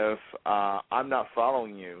 If I'm not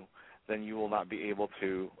following you, then you will not be able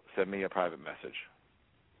to send me a private message.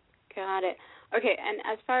 Got it. Okay, and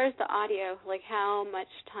as far as the audio, like how much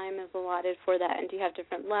time is allotted for that? And do you have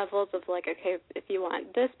different levels of like, okay, if you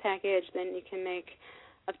want this package, then you can make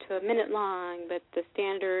up to a minute long, but the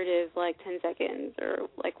standard is like 10 seconds, or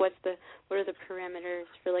like what are the parameters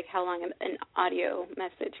for like how long an audio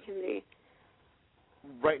message can be?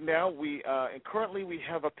 Right now, currently we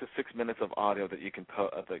have up to 6 minutes of audio that you can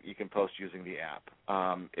post using the app.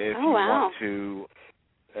 If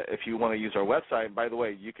you want to use our website, by the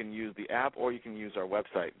way, you can use the app or you can use our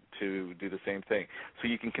website to do the same thing. So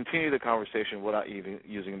you can continue the conversation without even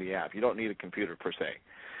using the app. You don't need a computer per se.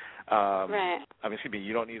 Right. Excuse me.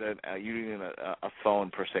 You don't need a phone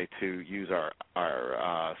per se to use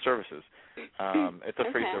our services. It's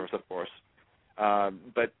a free service, of course.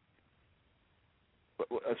 But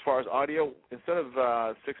as far as audio, instead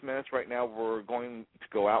of 6 minutes right now, we're going to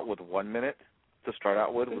go out with 1 minute to start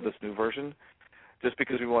out with this new version, just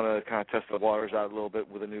because we want to kind of test the waters out a little bit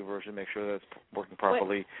with a new version, make sure that it's working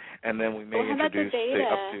properly, and then we may introduce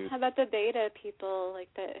up to... How about the beta people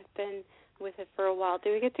that have been with it for a while?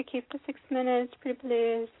 Do we get to keep the 6 minutes, pretty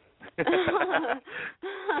please? I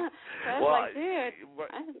was dude,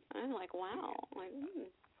 I'm like, wow.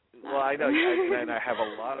 Well, I know, and I have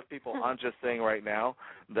a lot of people on Just Saying right now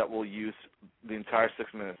that will use the entire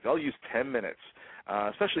 6 minutes. They'll use 10 minutes,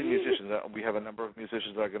 especially musicians. We have a number of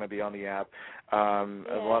musicians that are going to be on the app. A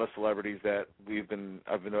lot of celebrities that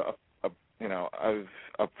I've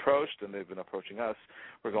approached, and they've been approaching us.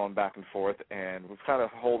 We're going back and forth, and we're kind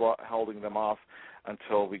of holding them off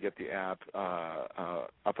until we get the app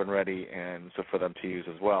up and ready, and so for them to use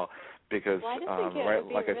as well. Because I just think it would be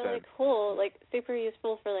really cool, like super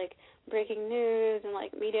useful for like breaking news and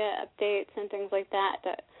like media updates and things like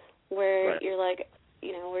that. Where you're like,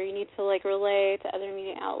 where you need to like relay to other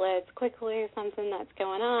media outlets quickly something that's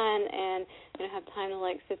going on, and you don't have time to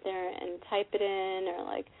like sit there and type it in or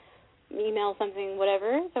like email something,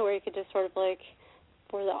 whatever. So where you could just sort of like,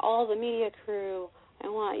 for all the media crew, I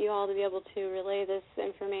want you all to be able to relay this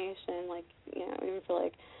information, like even for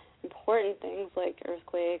like important things like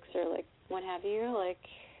earthquakes or like what have you, like.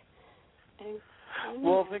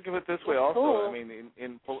 Well, think of it this way also. Cool. I mean,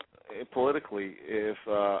 in politically, if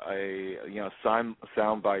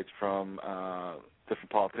sound bites from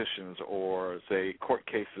different politicians or say court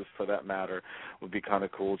cases for that matter would be kind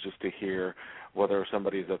of cool just to hear whether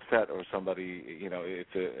somebody's upset or somebody,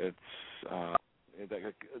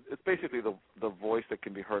 it's basically the voice that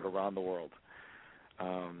can be heard around the world.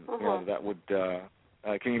 That would.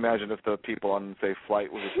 Can you imagine if the people on, say,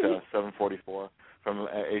 flight was at 744 from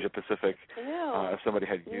Asia Pacific, if somebody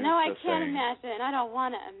had used No, I can't imagine. I don't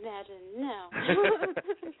want to imagine. No.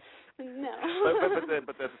 No.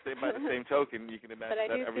 But that's by the same token, you can imagine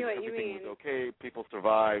that everything was okay, people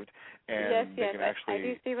survived, and they can actually... I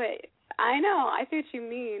do see I know. I see what you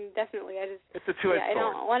mean. Definitely. It's a two-edged sword. I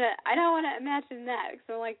don't want to imagine that.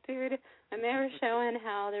 So I'm like, dude, and they were showing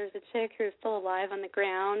how there's a chick who's still alive on the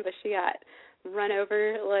ground, but she got run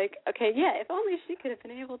over. Like, okay, yeah, if only she could have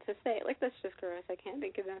been able to say it. Like, that's just gross. I can't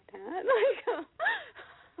think about that.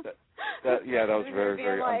 That was very,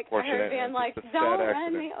 very unfortunate. Her being like, don't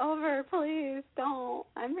run me over, please, don't.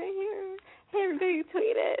 I'm right here. Hey, everybody,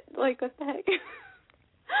 tweet it. Like, what the heck?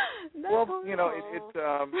 Well,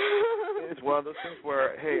 it's one of those things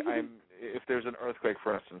where, hey, if there's an earthquake,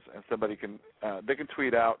 for instance, and somebody can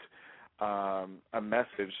tweet out a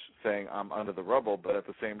message saying I'm under the rubble, but at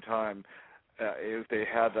the same time, if they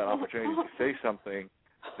have that opportunity to say something,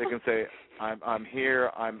 they can say, I'm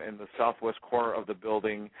here, I'm in the southwest corner of the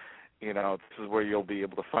building, this is where you'll be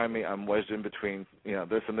able to find me, I'm wedged in between,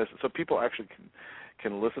 this and this. So people actually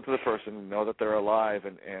can listen to the person, know that they're alive,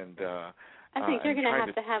 and I think you're going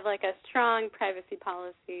to have like a strong privacy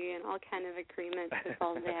policy and all kind of agreements with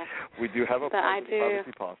all that. We do have a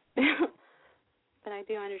privacy policy. But I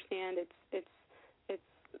do understand its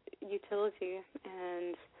utility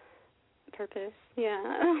and purpose. Yeah.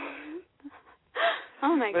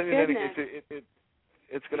 Oh my goodness.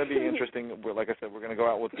 It's going to be interesting. Like I said, we're going to go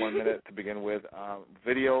out with 1 minute to begin with.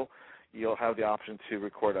 Video, you'll have the option to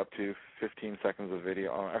record up to 15 seconds of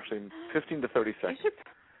video. Actually, 15 to 30 seconds.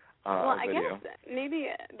 I guess maybe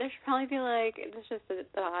there should probably be like, it's just a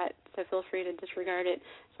thought, so feel free to disregard it.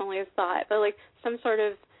 It's only a thought, but like some sort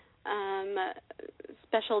of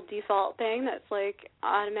special default thing that's like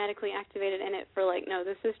automatically activated in it for like, no,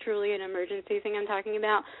 this is truly an emergency thing I'm talking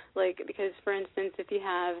about. Like, because for instance, if you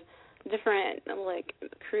have different like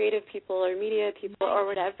creative people or media people or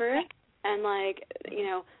whatever, and like, you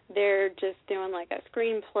know, they're just doing like a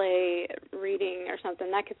screenplay reading or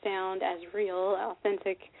something, that could sound as real,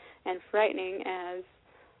 authentic, and frightening as,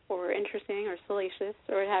 or interesting or salacious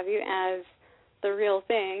or what have you, as the real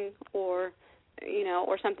thing, or, you know,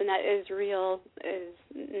 or something that is real is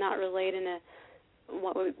not relayed in a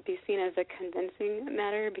what would be seen as a convincing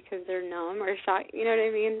manner because they're numb or shocked, you know what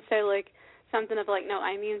I mean? So like something of like, no,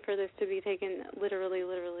 I mean for this to be taken literally,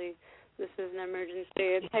 this is an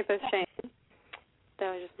emergency type of thing.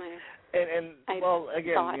 That was just my well,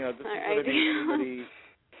 again, thought, you know, this is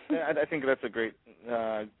what I think that's a great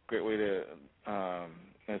way to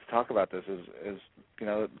talk about this is you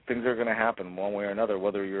know, things are going to happen one way or another,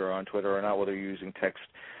 whether you're on Twitter or not, whether you're using text,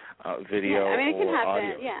 video, I mean, it can or happen,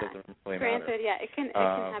 audio. yeah. It doesn't really Granted, matter. yeah, it can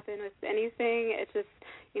happen with anything. It's just,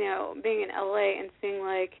 you know, being in LA and seeing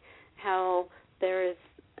like how there is,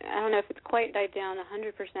 I don't know if it's quite died down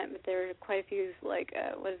 100%, but there are quite a few like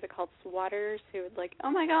what is it called, swatters, who would like, oh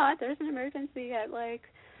my God, there's an emergency at like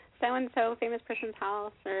so and so famous person's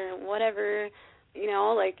house or whatever, you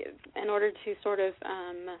know, like in order to sort of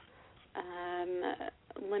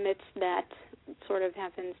limit that sort of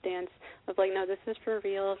happenstance of like, no, this is for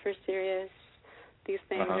real, for serious. These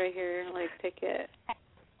things right here, like, take it,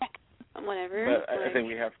 whatever. But I think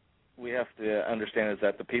we have to understand is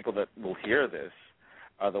that the people that will hear this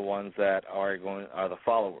are the ones that are the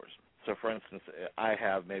followers. So, for instance, I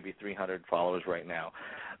have maybe 300 followers right now.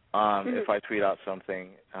 If I tweet out something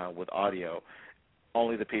with audio,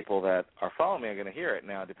 only the people that are following me are going to hear it.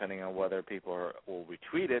 Now, depending on whether people will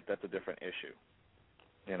retweet it, that's a different issue.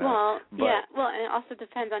 You know? Well, and it also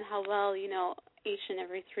depends on how well, you know, each and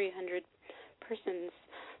every 300 persons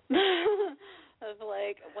of,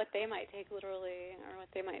 like, what they might take literally or what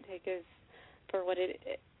they might take as for what it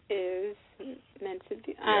is meant to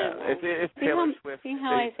be. I don't know. If Taylor Swift,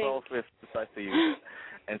 Taylor Swift decides to use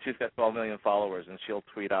it, and she's got 12 million followers, and she'll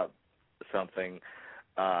tweet out something,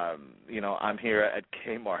 you know, I'm here at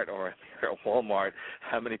Kmart or I'm here at Walmart,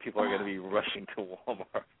 how many people are going to be rushing to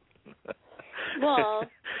Walmart? Well,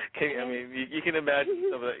 I mean, you can imagine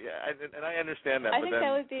some of that, and I understand that. I think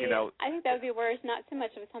that would be. You know, I think that would be worse. Not so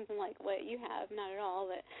much of something like what you have, not at all,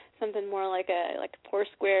 but something more like a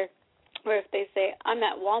Foursquare, where if they say I'm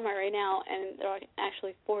at Walmart right now, and they're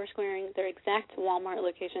actually Foursquaring their exact Walmart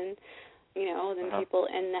location, you know, then people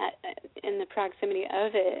in the proximity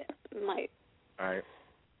of it might. All right.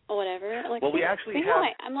 Whatever. Like, well, we actually have.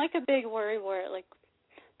 I'm like a big worrywart, like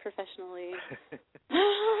professionally.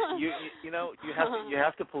 you know, you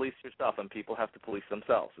have to police yourself, and people have to police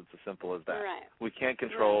themselves. It's as simple as that. Right. We can't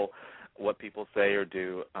control what people say or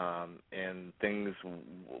do, and things,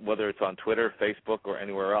 whether it's on Twitter, Facebook, or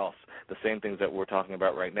anywhere else. The same things that we're talking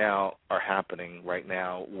about right now are happening right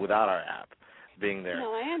now without our app being there.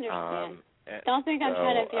 No, I understand. Don't think I'm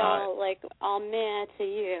trying to be all mad to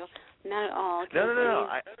you. Not at all. No.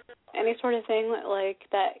 Any sort of thing like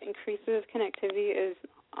that increases connectivity is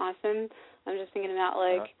awesome. I'm just thinking about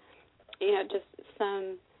like, you know, just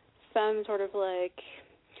some sort of like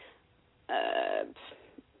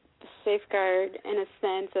safeguard in a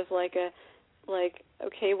sense of like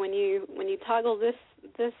okay, when you toggle this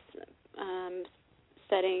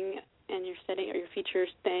setting and your setting or your features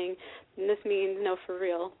thing, and this means no for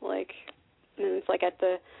real, like, and it's like at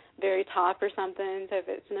the very top or something. So if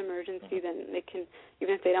it's an emergency, then they can,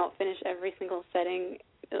 even if they don't finish every single setting,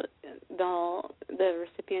 the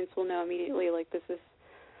recipients will know immediately, like, this is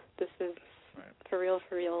for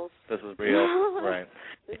reals. This is real, right?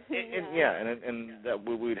 And that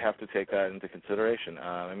we would have to take that into consideration.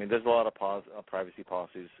 I mean, there's a lot of privacy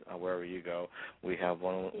policies wherever you go. We have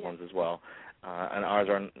ones as well, and ours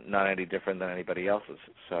are not any different than anybody else's.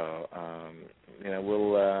 So, you know,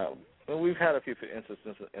 we've had a few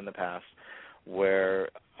instances in the past where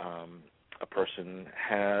a person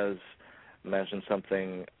has mentioned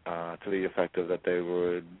something to the effect of that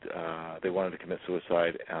they wanted to commit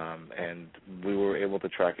suicide, and we were able to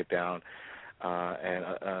track it down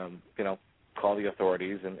and you know, call the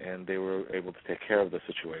authorities, and they were able to take care of the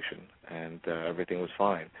situation, and everything was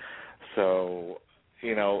fine. So,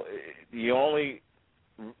 you know, you only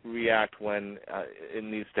react when it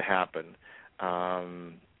needs to happen.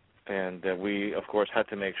 And we, of course, had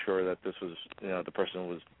to make sure that this was, you know, the person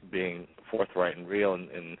was being forthright and real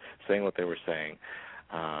and saying what they were saying.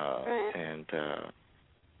 And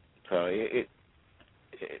so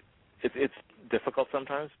it's difficult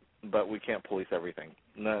sometimes, but we can't police everything.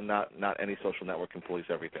 Not any social network can police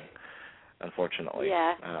everything. unfortunately.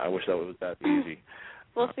 Yeah. I wish that was that easy.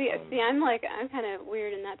 Well, see, I'm kind of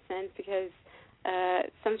weird in that sense because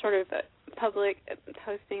some sort of public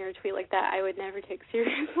posting or tweet like that I would never take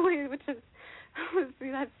seriously, which is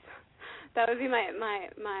that would be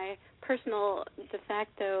my personal de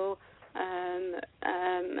facto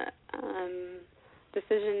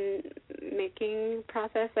decision making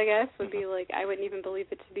process, I guess, would be like I wouldn't even believe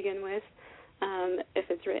it to begin with. If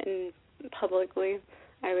it's written publicly,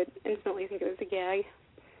 I would instantly think it was a gag.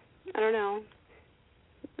 I don't know.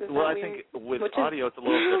 Well, I think with audio it's a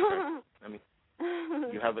little different. I mean,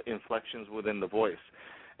 you have inflections within the voice,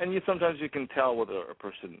 and sometimes you can tell whether a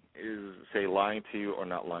person is, say, lying to you or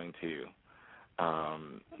not lying to you,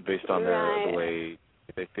 based on the way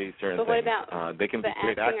they say certain but things. What about they can be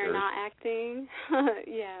great actors. Acting or not acting?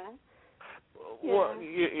 Yeah. Well,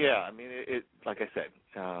 yeah. I mean, it like I said,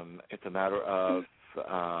 it's a matter of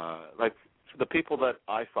like the people that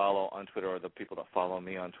I follow on Twitter or the people that follow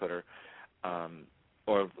me on Twitter,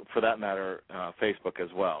 or for that matter, Facebook as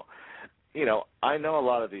well. You know, I know a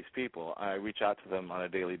lot of these people. I reach out to them on a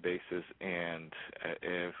daily basis, and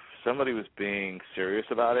if somebody was being serious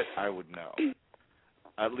about it, I would know.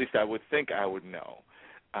 At least I would think I would know.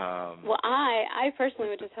 Well, I personally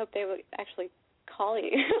would just hope they would actually call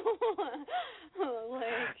you.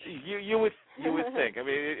 You would think. I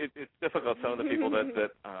mean, it's difficult. Some of the people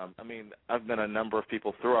that I mean, I've met a number of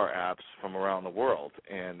people through our apps from around the world,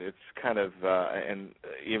 and it's kind of and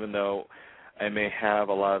even though I may have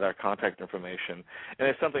a lot of their contact information, and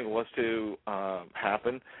if something was to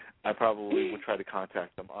happen, I probably would try to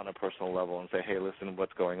contact them on a personal level and say, hey, listen,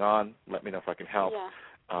 what's going on? Let me know if I can help.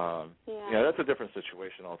 Yeah. That's a different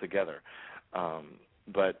situation altogether.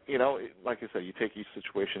 But, you know, like I said, you take each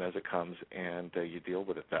situation as it comes and you deal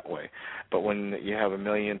with it that way. But when you have 1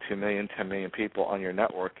 million, 2 million, 10 million people on your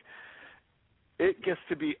network, it gets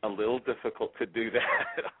to be a little difficult to do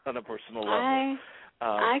that on a personal level.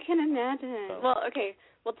 I can imagine. Well, okay.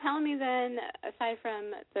 Well, tell me then, aside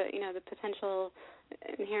from the potential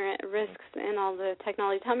inherent risks in all the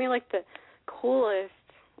technology, tell me like the coolest,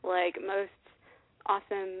 like most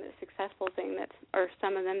awesome, successful thing or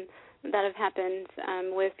some of them that have happened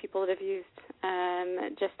with people that have used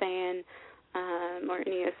Just Saying or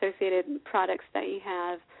any associated products that you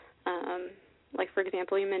have. Like, for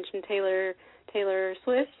example, you mentioned Taylor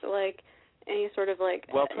Swift, like any sort of like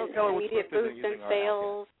immediate boost in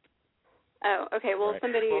sales. Oh, okay. Well, right.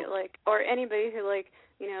 somebody or anybody who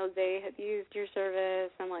they have used your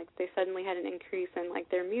service and like they suddenly had an increase in like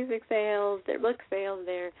their music sales, their book sales,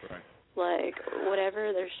 their like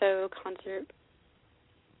whatever, their show, concert.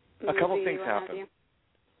 A couple of things happen.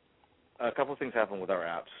 A couple of things happen with our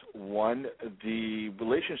apps. One, the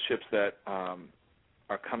relationships that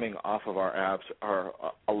are coming off of our apps are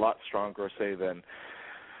a lot stronger, say, than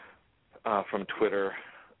from Twitter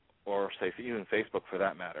or, say, even Facebook for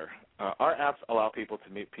that matter. Our apps allow people to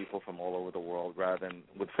meet people from all over the world rather than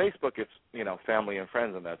with Facebook, it's, family and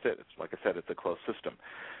friends, and that's it. It's like I said, it's a closed system.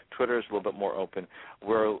 Twitter is a little bit more open.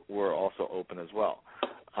 We're also open as well.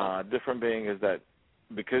 Different being is that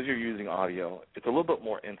because you're using audio, it's a little bit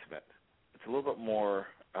more intimate. It's a little bit more,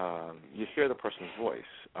 you hear the person's voice,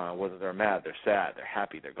 whether they're mad, they're sad, they're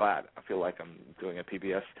happy, they're glad. I feel like I'm doing a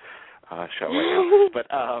PBS show right now. But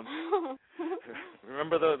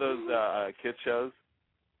remember those kids shows?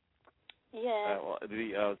 Yeah.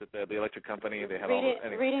 The electric company, they had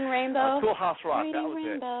Reading Rainbow? Schoolhouse Rock, Reading that was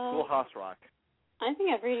Rainbow. it. Schoolhouse Rock. I think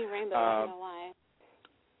I've Reading Rainbow, I don't know why.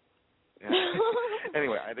 Yeah.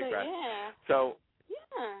 Anyway, I digress. So,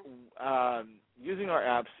 using our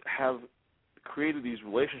apps have created these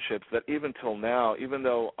relationships that even till now, even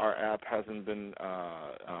though our app hasn't been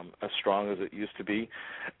as strong as it used to be,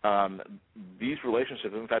 these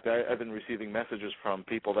relationships, in fact, I've been receiving messages from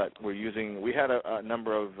people that were using, we had a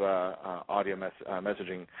number of audio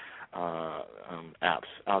messaging apps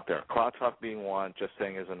out there, Cloud Talk being one, Just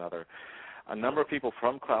Saying is another. A number of people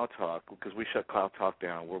from Cloud Talk, because we shut Cloud Talk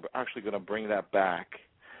down, we're actually going to bring that back,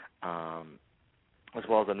 as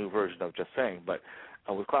well as a new version of Just Saying. But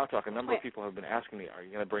with Cloud Talk, a number of people have been asking me, are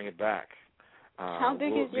you going to bring it back? How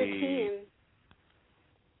big is your team?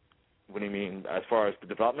 What do you mean, as far as the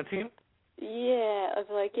development team? Yeah, I was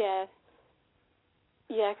like, yeah,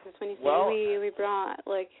 because when you say we brought,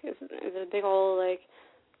 like, is it a big old, like,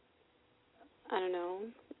 I don't know.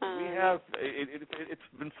 We have, it's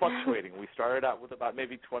been fluctuating. We started out with about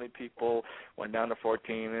maybe 20 people, went down to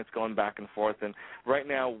 14, and it's going back and forth. And right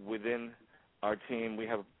now, within our team, we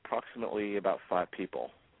have approximately about 5 people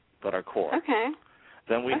that are core. Okay.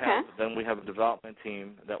 Then we have a development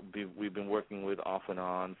team that we've been working with off and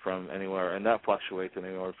on from anywhere, and that fluctuates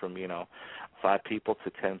anywhere from 5 people to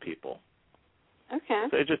 10 people. Okay.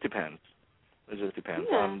 So it just depends. It just depends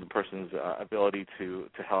on the person's ability to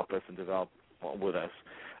help us and develop with us.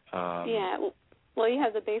 Yeah. Well, you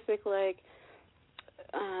have the basic, like,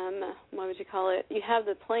 what would you call it? You have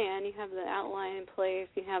the plan, you have the outline in place,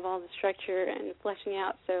 you have all the structure and fleshing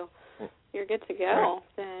out, so you're good to go. Right.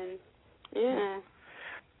 Then, yeah.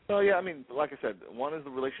 Well, yeah, I mean, like I said, one is the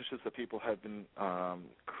relationships that people have been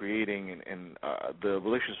creating, and the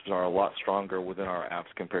relationships are a lot stronger within our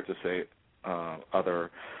apps compared to, say,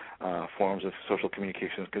 other forms of social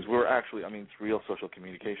communications, because we're actually, I mean, it's real social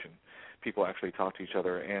communication. People actually talk to each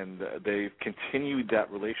other, and they've continued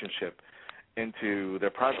that relationship into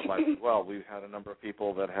their private life as well. We've had a number of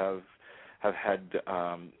people that have had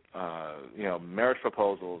marriage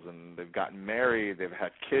proposals, and they've gotten married. They've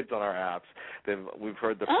had kids on our apps. We've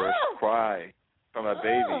heard the first cry from a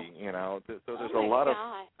baby. So there's a lot of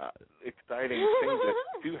exciting things that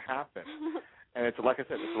do happen. And it's, like I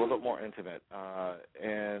said, it's a little bit more intimate.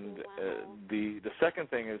 The second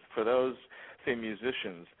thing is, for those, say,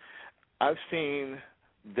 musicians, I've seen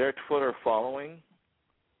their Twitter following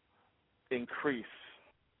increase,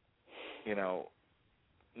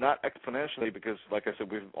 not exponentially, because, like I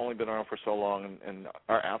said, we've only been around for so long, and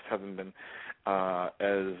our apps haven't been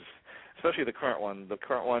especially the current one. The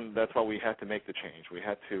current one, that's why we had to make the change. We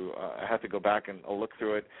had to, I had to go back and look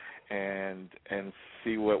through it and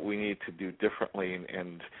see what we need to do differently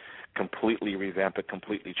and completely revamp it,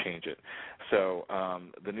 completely change it. So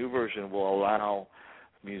the new version will allow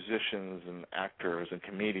musicians and actors and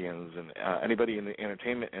comedians and anybody in the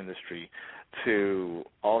entertainment industry to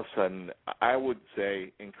all of a sudden, I would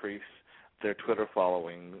say, increase their Twitter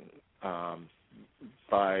following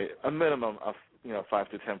by a minimum of 5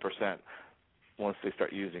 to 10% once they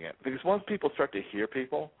start using it. Because once people start to hear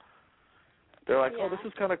people, they're like, oh, this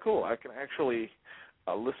is kind of cool. I can actually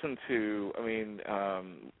listen to,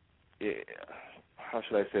 how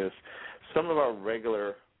should I say this? Some of our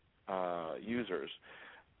regular users,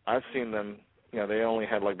 I've seen them, they only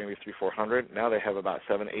had like maybe 300-400. Now they have about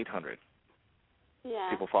 700-800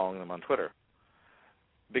 people following them on Twitter.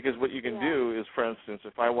 Because what you can do is, for instance,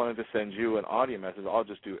 if I wanted to send you an audio message, I'll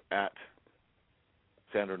just do at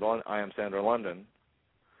Sandra, I am Sandra London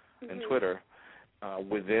in Twitter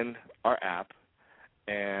within our app,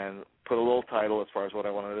 and put a little title as far as what I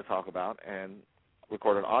wanted to talk about, and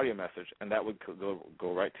record an audio message, and that would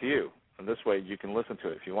go right to you. And this way you can listen to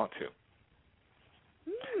it if you want to.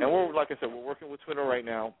 And we're, like I said, we're working with Twitter right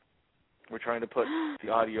now. We're trying to put the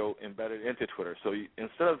audio embedded into Twitter. So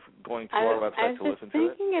instead of going to our website to listen to it. I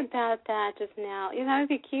was thinking about that just now. That would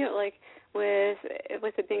be cute, like with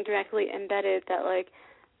it being directly embedded, that like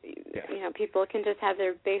people can just have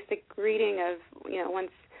their basic greeting of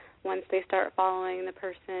once they start following the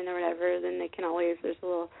person or whatever, then they can always, there's a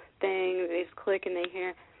little thing, they just click and they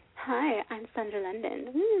hear, hi, I'm Sandra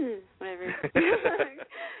London, whatever.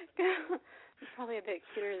 It's probably a bit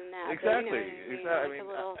cuter than that. Exactly.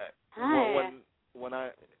 Hi.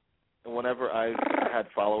 Whenever I had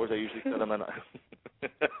followers, I usually send them an.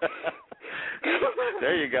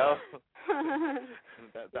 There you go.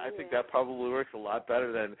 I think that probably works a lot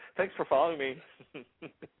better than thanks for following me.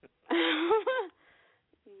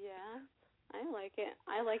 Yeah, I like it.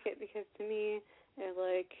 I like it because to me,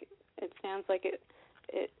 it sounds like it.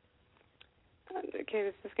 Okay,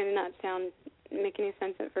 this is going to not make any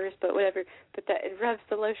sense at first, but whatever. But that it rubs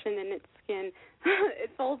the lotion in its skin. It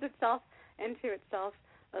folds itself into itself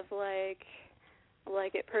of like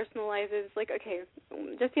it personalizes. Like, okay,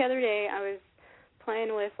 just the other day I was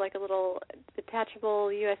playing with like a little detachable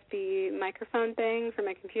USB microphone thing for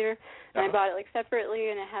my computer, and I bought it like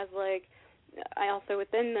separately, and it has like, I also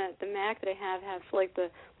within the Mac that I have like the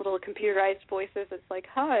little computerized voices. It's like,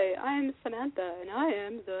 hi, I'm Samantha, and I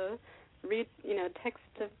am the text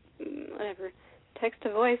to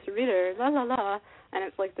voice reader, la la la, and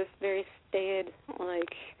it's like this very staid,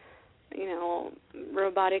 like,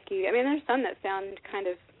 robotic-y. I mean, there's some that sound kind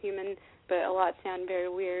of human, but a lot sound very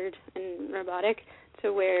weird and robotic,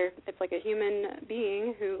 to where it's like a human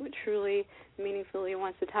being who truly, meaningfully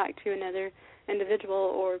wants to talk to another individual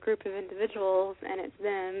or group of individuals, and it's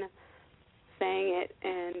them saying it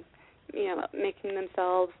and making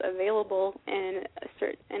themselves available in a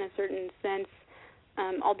certain sense,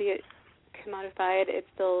 albeit commodified. It's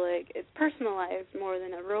still like it's personalized more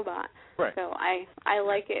than a robot. Right. So I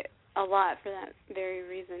like it a lot for that very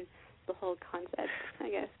reason. The whole concept, I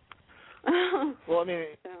guess. Well, I mean,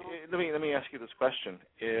 let me ask you this question: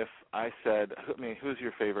 if I said, who's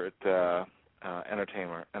your favorite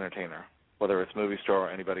entertainer, whether it's movie star or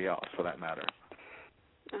anybody else for that matter?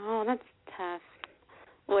 Oh, that's tough.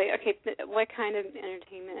 Wait, okay, what kind of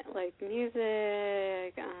entertainment? Like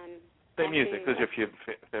music? Say music. Who's your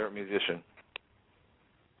favorite musician?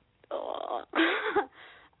 Oh.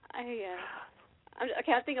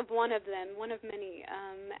 I'll think of one of them, one of many.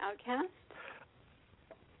 Outcast.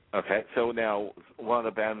 Okay, so now one of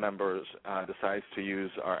the band members decides to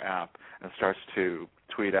use our app and starts to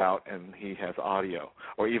tweet out, and he has audio,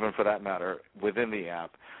 or even for that matter, within the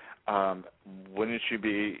app. Wouldn't you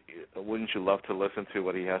love to listen to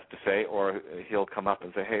what he has to say? Or he'll come up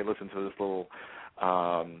and say, hey, listen to this little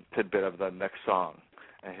tidbit of the next song,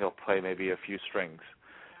 and he'll play maybe a few strings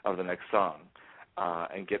of the next song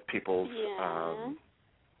and get people's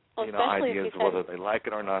ideas of whether they like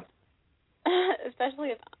it or not. Especially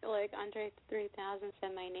if, like, Andre 3000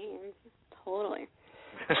 said my name. Totally.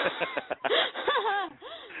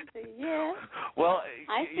 Yeah. Well,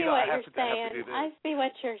 I see what you're saying. I see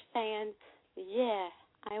what you're saying. Yeah,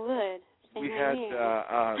 I would. Say my name.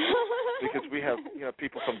 Because we have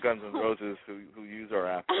people from Guns N' Roses who use our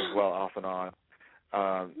app as well, off and on.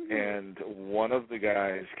 And one of the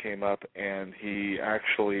guys came up and he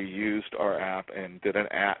actually used our app and did an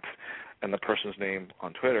 @ and the person's name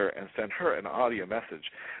on Twitter and sent her an audio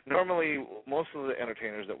message. Normally, most of the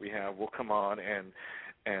entertainers that we have will come on and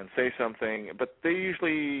say something, but they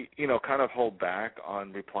usually, kind of hold back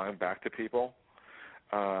on replying back to people.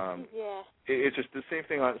 It's just the same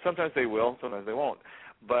thing. Sometimes they will, sometimes they won't.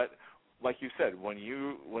 But like you said, when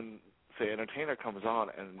say an entertainer comes on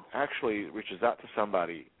and actually reaches out to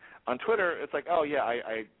somebody on Twitter, it's like, oh yeah,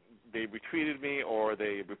 they retweeted me or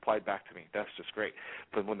they replied back to me. That's just great.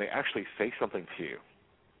 But when they actually say something to you,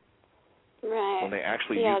 right? When they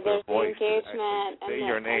actually use their voice, the engagement say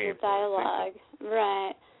your name, and the dialogue,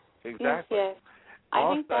 right? Exactly. Yes.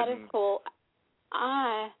 I think that is cool.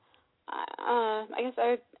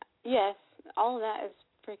 Yes, all of that is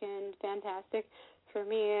freaking fantastic. For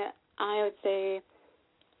me, I would say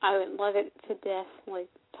I would love it to death, like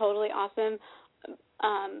totally awesome.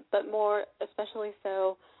 But more especially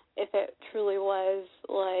so if it truly was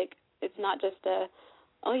like, it's not just a,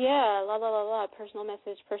 oh yeah, la la la la, personal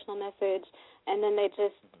message, and then they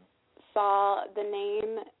just saw the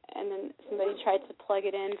name and then somebody tried to plug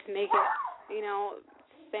it in to make it,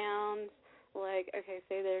 sound like, okay,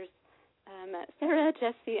 say there's Sarah,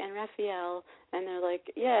 Jesse, and Raphael, and they're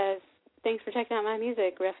like, yes, thanks for checking out my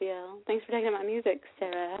music, Raphael. Thanks for checking out my music,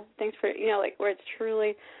 Sarah. Thanks for, like, where it's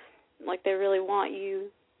truly, like, they really want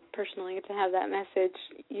you personally to have that message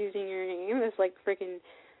using your name is, like, freaking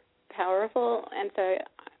powerful. And so,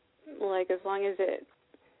 like, as long as it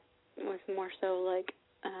was more so, like,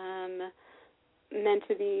 meant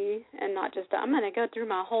to be and not just, I'm going to go through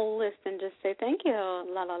my whole list and just say, thank you,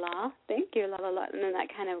 la la la, thank you, la la la, and then that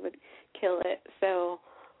kind of would kill it. So,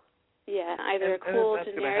 yeah, either a cool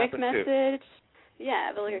generic message.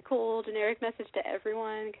 Yeah, but like a cool generic message to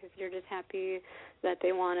everyone because you're just happy that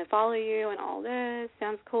they want to follow you and all this.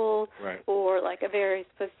 Sounds cool. Right. Or like a very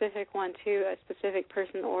specific one to a specific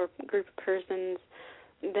person or group of persons,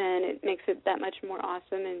 then it makes it that much more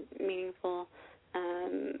awesome and meaningful.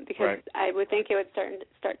 Because I would think it would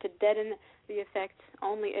start to deaden the effect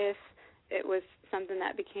only if it was something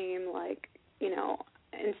that became like,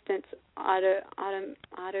 instant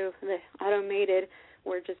automated,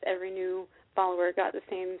 where just every new follower got the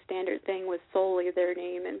same standard thing with solely their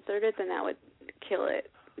name inserted, then that would kill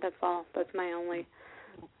it. That's all. That's my only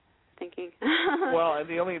thinking. Well, and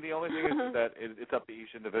the only thing is that it's up to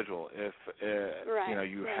each individual. If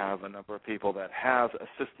you have a number of people that have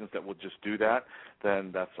assistants that will just do that,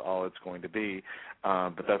 then that's all it's going to be.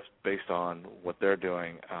 But that's based on what they're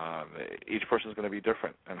doing. Each person is going to be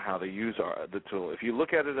different and how they use the tool. If you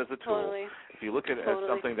look at it as a tool, if you look at it as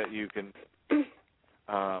something that you can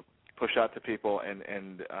push out to people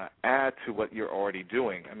and add to what you're already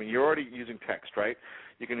doing. I mean, you're already using text, right?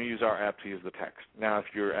 You can use our app to use the text. Now, if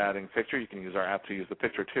you're adding picture, you can use our app to use the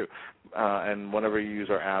picture too. And whenever you use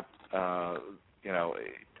our app,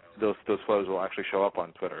 those photos will actually show up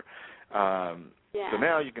on Twitter. So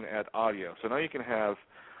now you can add audio. So now you can have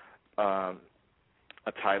a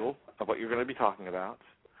title of what you're going to be talking about,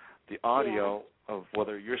 the audio of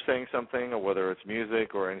whether you're saying something or whether it's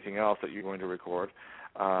music or anything else that you're going to record,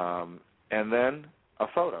 and then a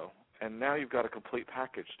photo. And now you've got a complete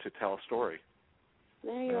package to tell a story.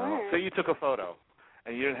 There you are. Say you took a photo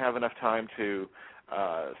and you didn't have enough time to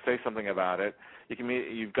say something about it.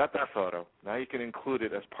 You've got that photo. Now you can include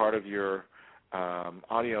it as part of your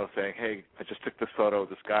audio saying, hey, I just took this photo.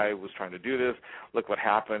 This guy was trying to do this. Look what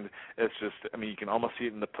happened. It's just, you can almost see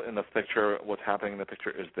it in the picture. What's happening in the picture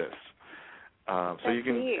is this. So you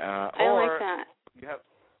can, neat. I like that.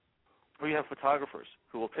 You have photographers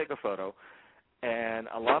who will take a photo, and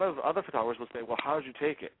a lot of other photographers will say, well, how did you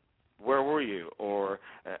take it? Where were you? Or,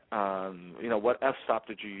 what f-stop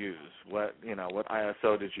did you use? What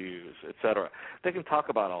ISO did you use, etc. They can talk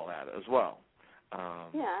about all that as well.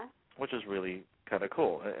 Which is really kind of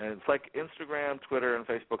cool. And it's like Instagram, Twitter, and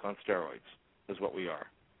Facebook on steroids is what we are.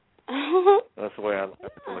 That's the way I like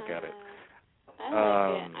to look at it.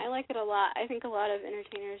 I like it a lot. I think a lot of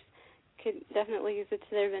entertainers could definitely use it to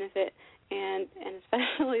their benefit, and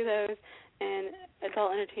especially those in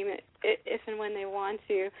adult entertainment, if and when they want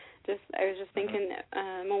to. I was just thinking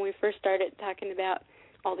when we first started talking about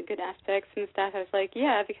all the good aspects and stuff, I was like,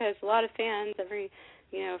 yeah, because a lot of fans,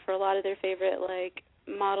 for a lot of their favorite, like,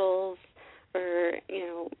 models or,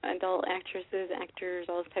 adult actresses, actors,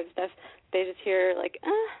 all this type of stuff, they just hear, like,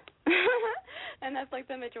 and that's, like,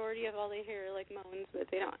 the majority of all they hear, like, moans, but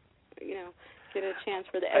they don't, get a chance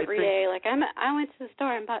for the everyday, like, I went to the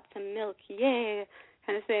store and bought some milk, yay,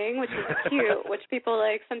 kind of thing, which is cute, which people,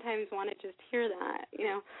 like, sometimes want to just hear that,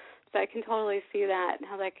 So I can totally see that,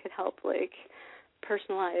 how that could help, like,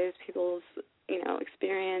 personalize people's,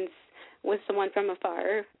 experience with someone from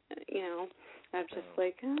afar, I'm just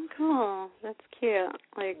like, oh, cool, that's cute.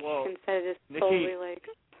 Like, instead of just totally like,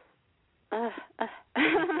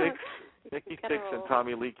 Nikki Sixx and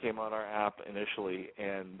Tommy Lee came on our app initially,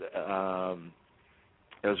 and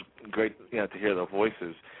it was great, to hear their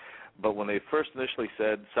voices. But when they first initially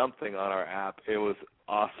said something on our app, it was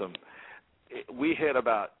awesome. We hit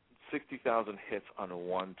about 60,000 hits on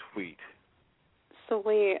one tweet.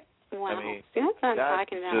 Sweet. Wow. I mean, see, that's what I'm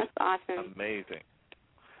talking about. That's awesome. Amazing.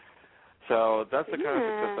 So that's the kind of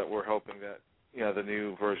success that we're hoping that the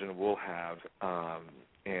new version will have, my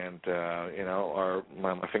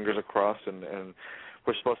fingers are crossed, and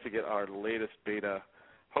we're supposed to get our latest beta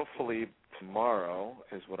hopefully tomorrow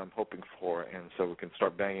is what I'm hoping for, and so we can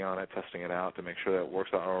start banging on it, testing it out to make sure that it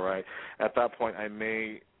works out all right. At that point, I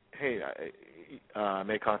may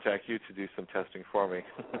contact you to do some testing for me.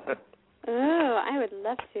 Oh, I would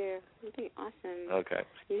love to. It'd be awesome. Okay.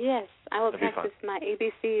 Yes, I will practice my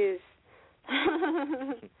ABCs.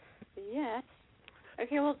 Yes.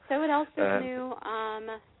 Okay, well, so what else is new?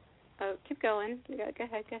 Keep going. Go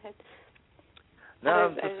ahead. No,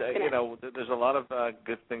 I'm just, there's a lot of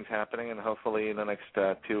good things happening, and hopefully in the next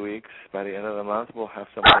 2 weeks, by the end of the month, we'll have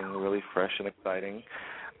something really fresh and exciting.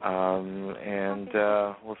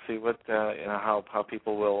 We'll see what, how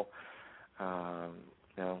people will,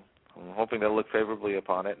 I'm hoping they'll look favorably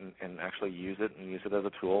upon it and actually use it as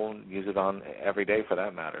a tool and use it on every day for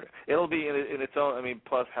that matter. It'll be in its own,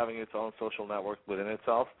 plus having its own social network within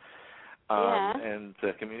itself, and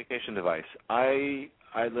a communication device. I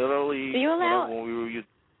literally, do you allow, when we were using...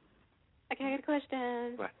 Okay, I got a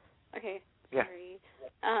question. What? Okay, yeah. Sorry.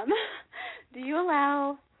 Do you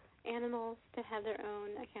allow animals to have their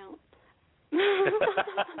own account?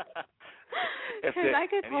 Because I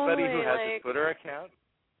could anybody totally, who has a Twitter account,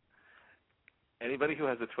 anybody who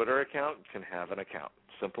has a Twitter account can have an account.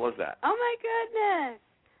 Simple as that. Oh my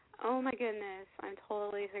goodness. I'm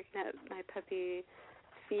totally hooking up my puppy,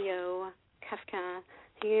 Theo Kafka.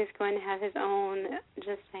 He is going to have his own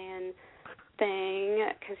just saying thing,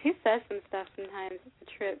 because he says some stuff sometimes. It's a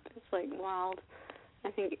trip. It's like wild.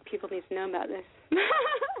 I think people need to know about this.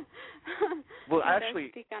 Well,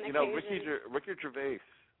 actually, Ricky Gervais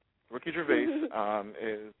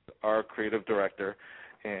is our creative director,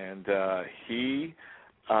 and he...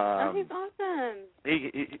 he's awesome.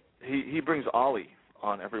 He brings Ollie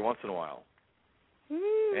on every once in a while,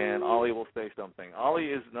 and Ollie will say something.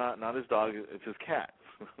 Ollie is not his dog; it's his cat.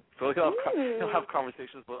 So he'll have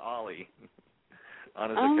conversations with Ollie on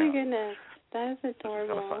his account. Oh my goodness, that is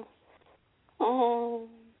adorable. Kind of fun. Oh.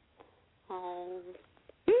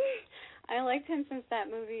 I liked him since that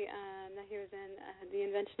movie that he was in, The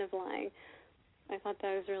Invention of Lying. I thought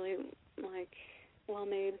that was really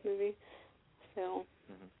well-made movie. So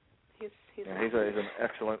he's an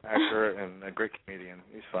excellent actor and a great comedian.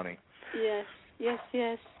 He's funny. Yes.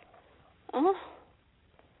 Oh.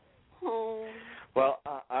 Well,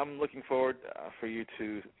 I'm looking forward for you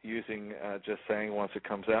to using Just Saying once it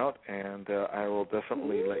comes out, and I will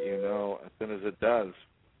definitely let you know as soon as it does.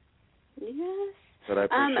 Yes. But I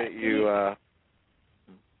appreciate you.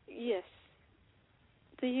 Yes.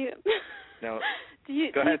 Do you? No. Do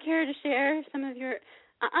you care to share some of your?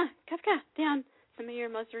 Kafka, down. Some of your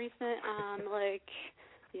most recent,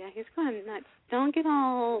 he's going nuts. Don't get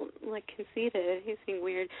all conceited. He's being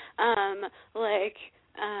weird.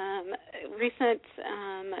 Recent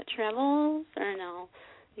travels, or no?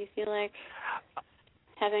 Do you feel like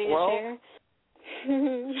having a share?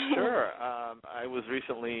 Sure. I was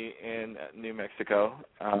recently in New Mexico.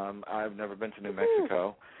 I've never been to New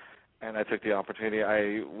Mexico, and I took the opportunity.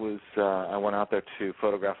 I went out there to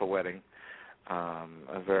photograph a wedding,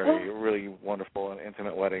 a very, really wonderful and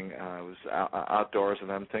intimate wedding. It was outdoors,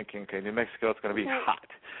 and I'm thinking, okay, New Mexico, it's going to be hot.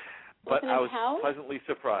 But I was pleasantly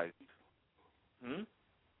surprised.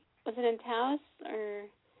 Was it in Taos or?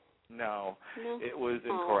 No, it was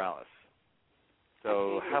in Corrales.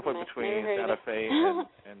 So halfway between Santa Fe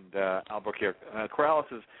and Albuquerque.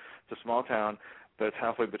 Corrales is a small town, but it's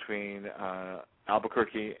halfway between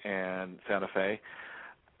Albuquerque and Santa Fe.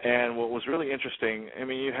 And what was really interesting, I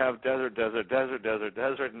mean, you have desert,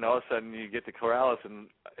 and all of a sudden you get to Corrales, and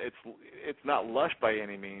it's not lush by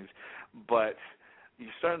any means, but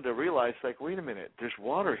you're starting to realize, like, wait a minute, there's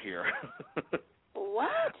water here.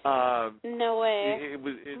 What? No way.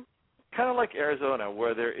 It's kind of like Arizona,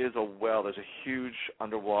 where there is a well. There's a huge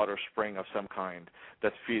underwater spring of some kind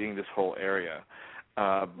that's feeding this whole area.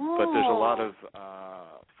 But there's a lot of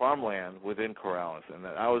farmland within Corrales, and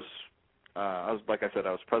I was, like I said,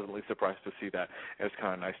 I was pleasantly surprised to see that. It was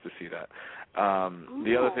kind of nice to see that.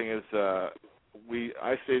 The other thing is,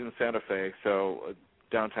 I stayed in Santa Fe, so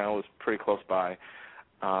downtown was pretty close by.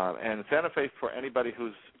 And Santa Fe, for anybody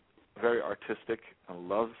who's very artistic and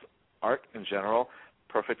loves art in general,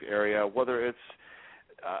 perfect area. Whether it's,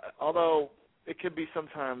 although it can be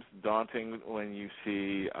sometimes daunting when you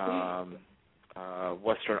see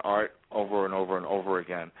Western art over and over and over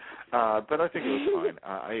again. But I think it was fine.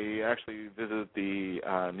 I actually visited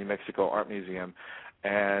the New Mexico Art Museum,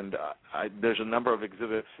 and there's a number of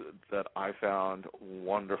exhibits that I found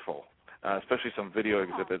wonderful, especially some video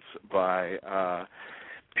exhibits by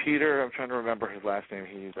Peter. I'm trying to remember his last name.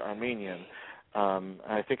 He's Armenian.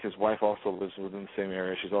 I think his wife also lives within the same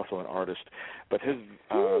area. She's also an artist. But his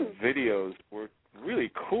videos were really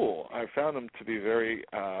cool. I found them to be very,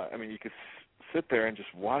 I mean, you could sit there and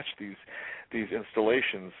just watch these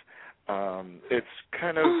installations. It's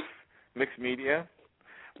kind of mixed media,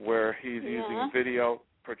 where he's using video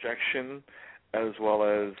projection as well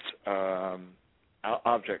as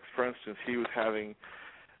objects. For instance,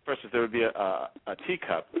 there would be a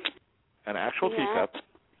teacup, an actual teacup,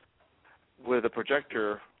 with a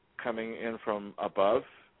projector coming in from above,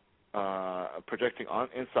 projecting on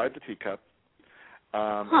inside the teacup.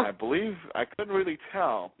 And I believe, I couldn't really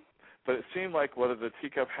tell, but it seemed like whether the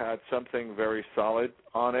teacup had something very solid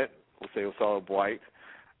on it, we'll say it was solid white,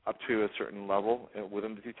 up to a certain level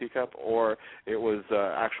within the teacup, or it was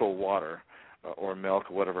actual water or milk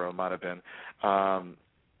or whatever it might have been.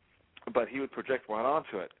 But he would project right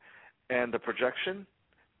onto it. And the projection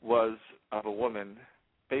was of a woman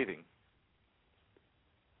bathing.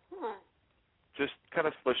 Just kind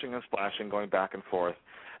of splishing and splashing, going back and forth.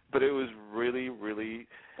 But it was really, really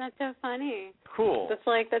That's so funny. Cool. That's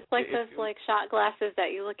like those shot glasses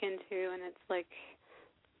that you look into, and it's like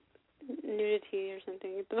nudity or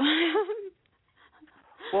something at the bottom.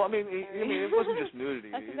 Well, I mean, it wasn't just nudity.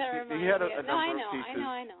 He had a number of pieces.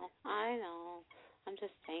 I know. I'm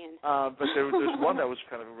just saying. But there's one that was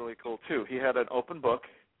kind of really cool too. He had an open book,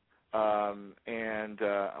 and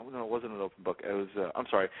no, it wasn't an open book. It was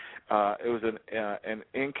it was an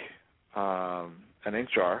ink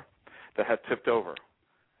jar that had tipped over,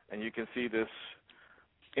 and you can see this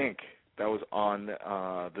ink that was on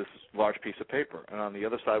this large piece of paper, and on the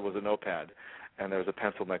other side was a notepad, and there was a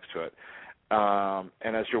pencil next to it.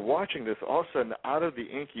 And as you're watching this, all of a sudden, out of the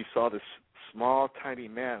ink, you saw this small, tiny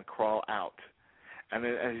man crawl out. And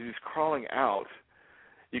then as he's crawling out,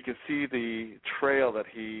 you can see the trail that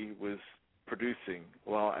he was producing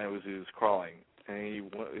while he was crawling. And he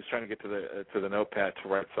was trying to get to the notepad to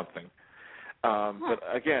write something. But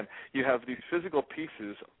again, you have these physical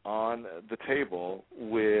pieces on the table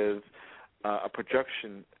with a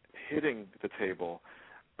projection hitting the table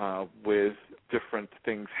with different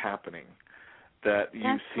things happening that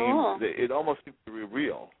it almost seems to be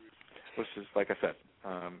real, which is, like I said,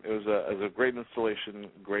 it was a great installation,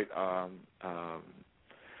 great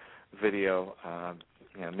video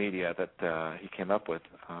media that he came up with.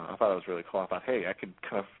 I thought it was really cool. I thought, hey, I could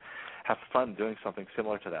kind of have fun doing something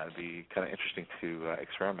similar to that. It'd be kind of interesting to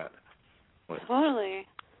experiment with. Totally.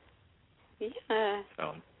 Yeah.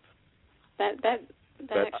 So, that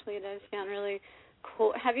actually does sound really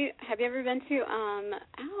cool. Have you ever been to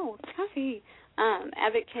coffee?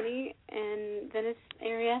 Abbot Kinney in Venice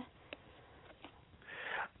area?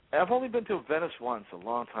 I've only been to Venice once, a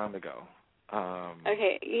long time ago.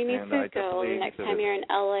 Okay, you need to go next time you're in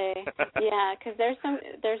LA. Yeah, because there's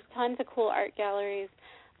tons of cool art galleries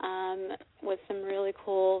with some really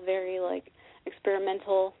cool, very like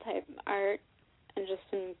experimental type art, and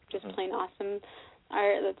just plain awesome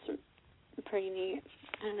art that's pretty neat.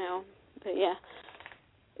 I don't know, but yeah,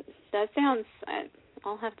 that sounds.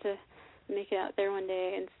 I'll have to make it out there one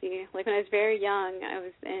day and see. Like when I was very young, I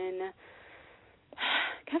was in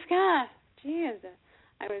America. Jeez.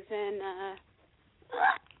 I was in,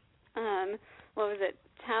 what was it,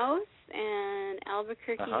 Taos and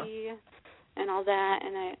Albuquerque and all that,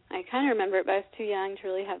 and I kind of remember it, but I was too young to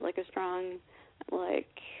really have, like, a strong, like,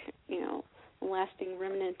 lasting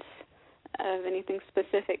remnant of anything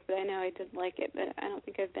specific, but I know I did like it, but I don't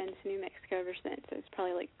think I've been to New Mexico ever since. It's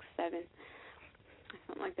probably like 7,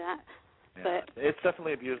 something like that. Yeah, but it's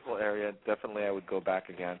definitely a beautiful area. Definitely I would go back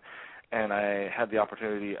again. And I had the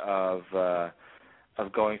opportunity of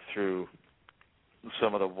going through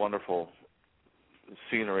some of the wonderful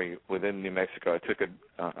scenery within New Mexico. I took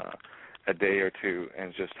a day or two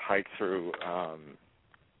and just hiked through. I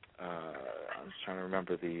was trying to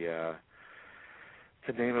remember the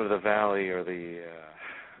name of the valley, or the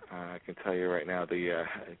I can tell you right now, the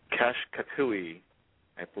Kashkatui.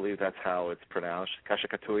 I believe that's how it's pronounced.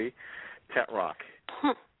 Kashkatui, Tent Rock.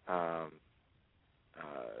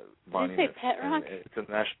 Did you say Pet Rock? It's a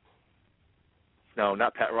national. No,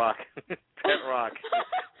 not Pet Rock. Tent Rock.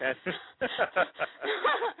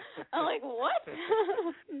 I'm like, what?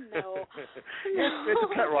 No. It's a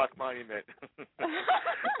Pet Rock monument.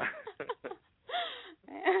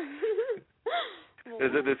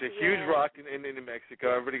 There's a huge rock in New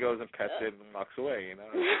Mexico. Everybody goes and pets it and walks away. It's a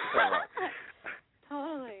Pet Rock.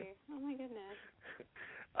 Totally. Oh my goodness.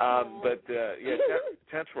 But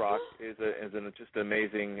Tent Rock is just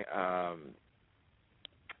amazing.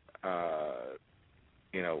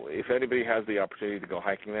 If anybody has the opportunity to go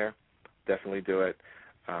hiking there, definitely do it.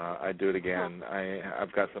 I'd do it again.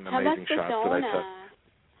 I've got some amazing shots that I took.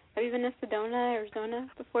 Have you been to Sedona, Arizona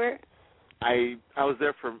before? I was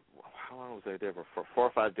there for, how long was I there for 4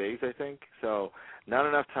 or 5 days, I think. So not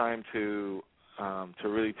enough time to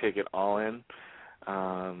really take it all in.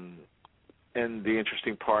 And the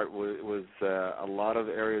interesting part was a lot of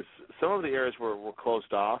areas. Some of the areas were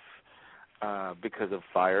closed off because of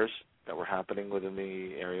fires that were happening within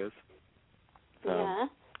the areas. Yeah.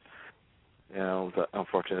 It was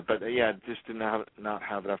unfortunate, but just did not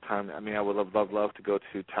have enough time. I mean, I would love to go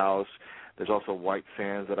to Taos. There's also White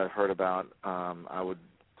Sands that I've heard about. I would,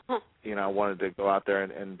 I wanted to go out there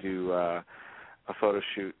and do a photo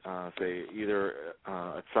shoot, say either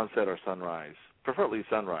at sunset or sunrise, preferably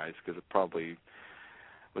sunrise, because it probably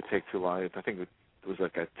would take too long. I think it was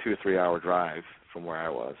like a 2 or 3 hour drive from where I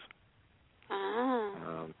was.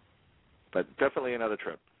 But definitely another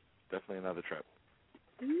trip.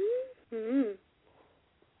 Mm-hmm.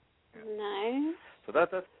 Nice. So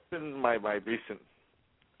that's been my recent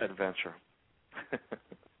adventure.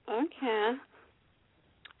 Okay.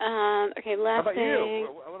 Okay, last How about thing. you?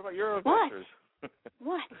 What about your adventures?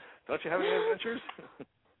 What? Don't you have any adventures?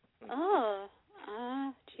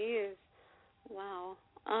 Jeez. Wow.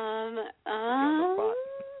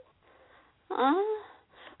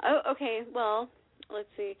 Okay, well, let's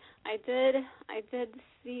see. I did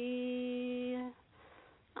see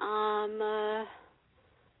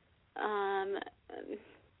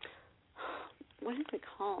what is it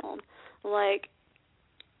called? Like,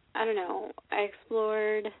 I don't know. I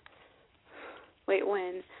explored. Wait,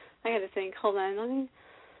 when? I got to think. Hold on. Let me.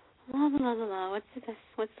 Blah blah blah blah.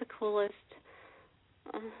 What's the coolest?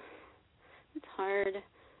 It's hard.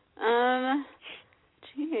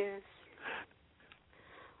 Jeez.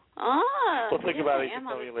 We'll think about it. You can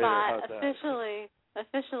tell me later. How's that?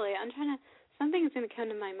 Officially. I'm trying to. Something's going to come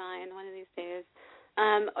to my mind one of these days.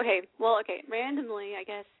 Okay. Randomly, I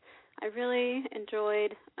guess I really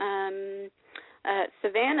enjoyed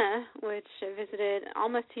Savannah, which I visited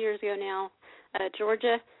almost 2 years ago now.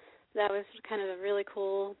 Georgia. That was kind of a really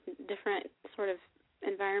cool, different sort of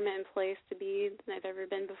environment and place to be than I've ever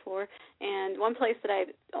been before. And one place that I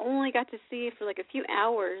only got to see for like a few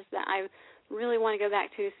hours that I really want to go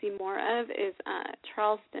back to see more of is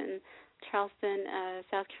Charleston,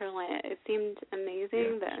 South Carolina. It seemed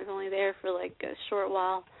amazing, but I was only there for like a short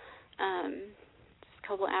while, just a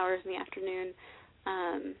couple hours in the afternoon.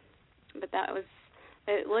 But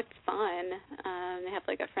it looked fun. They have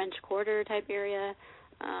like a French Quarter type area,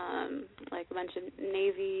 like a bunch of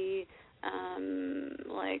Navy,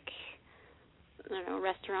 like, I don't know,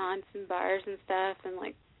 restaurants and bars and stuff, and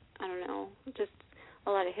like, I don't know, just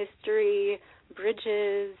a lot of history,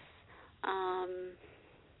 bridges,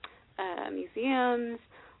 museums.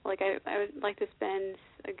 Like, I would like to spend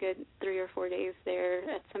a good 3 or 4 days there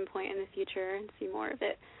at some point in the future and see more of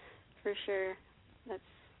it, for sure. That's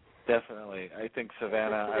definitely. I think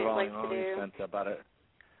Savannah, I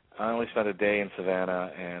only spent a day in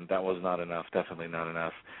Savannah, and that was not enough, definitely not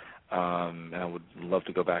enough. And I would love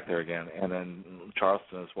to go back there again. And then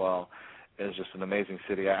Charleston as well is just an amazing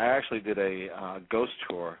city. I actually did a ghost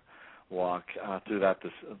tour walk through that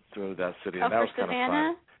city, and that was kind of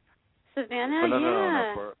fun. Savannah,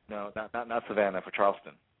 not Savannah, for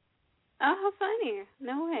Charleston. Oh, how funny!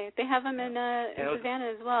 No way. They have them in Savannah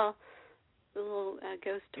as well. The little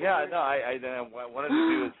ghost tour. Yeah, no, I wanted to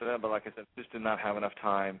do it in Savannah, but like I said, just did not have enough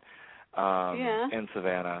time in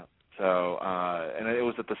Savannah. So, and it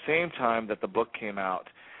was at the same time that the book came out.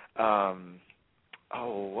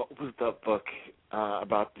 What was the book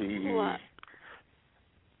about the... What?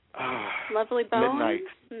 Lovely Bones? Midnight.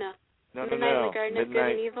 No. No. Midnight, the Garden Midnight. of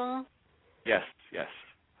Good and Evil? Yes.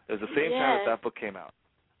 It was the same time that book came out.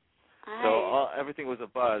 So everything was a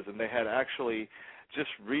buzz, and they had actually just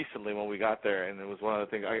recently when we got there, and it was one of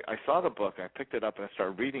the things, I saw the book, I picked it up, and I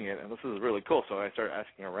started reading it, and this is really cool, so I started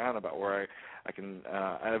asking around about where I can,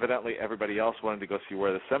 and evidently everybody else wanted to go see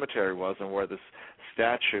where the cemetery was and where this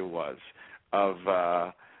statue was of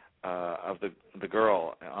the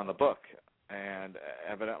girl on the book, and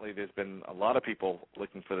evidently there's been a lot of people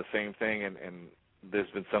looking for the same thing, and there's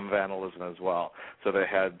been some vandalism as well. So they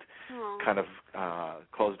had kind of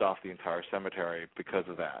closed off the entire cemetery because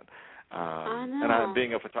of that. And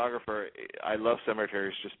being a photographer, I love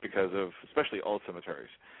cemeteries just because of, especially old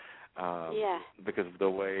cemeteries, because of the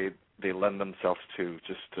way they lend themselves to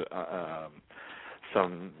just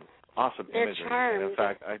some awesome imagery. They're charmed. And in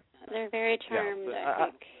fact, they're very charmed, I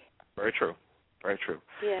think. Very true.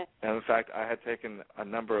 Yeah. And in fact, I had taken a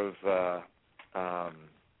number of,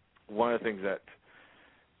 one of the things that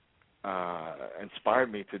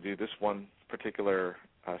inspired me to do this one particular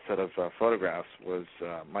set of photographs was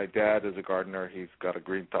my dad is a gardener. He's got a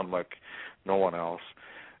green thumb like no one else.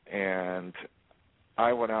 And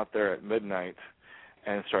I went out there at midnight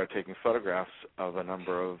and started taking photographs of a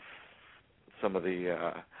number of some of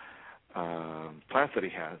the plants that he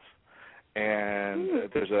has. And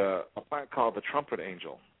there's a plant called the trumpet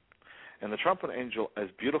angel. And the trumpet angel, as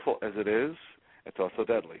beautiful as it is, it's also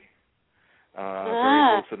deadly. Very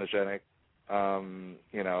hallucinogenic.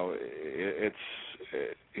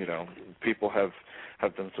 People have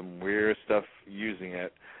done some weird stuff using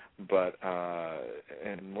it, but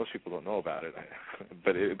and most people don't know about it.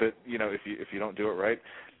 but if you don't do it right,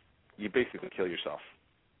 you basically kill yourself.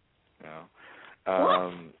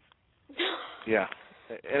 Yeah,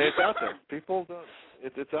 and it's out there. People don't.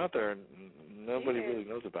 It's out there, and nobody really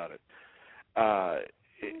knows about it.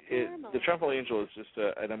 The trumpet angel is just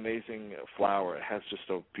an amazing flower. It has just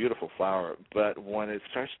a beautiful flower, but when it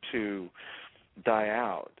starts to die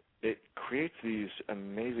out, it creates these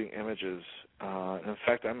amazing images. In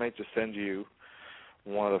fact, I might just send you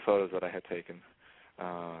one of the photos that I had taken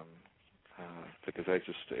because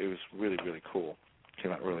it was really, really cool. It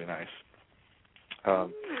came out really nice.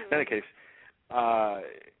 In any case,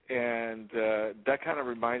 and that kind of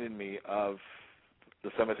reminded me of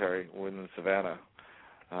the cemetery in Savannah.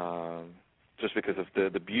 Just because of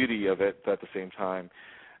the beauty of it, but at the same time,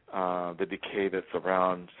 the decay that's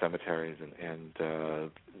around cemeteries and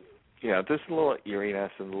there's a little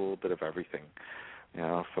eeriness and a little bit of everything,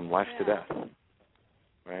 from life to death,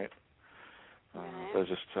 right? There's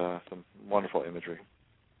just some wonderful imagery.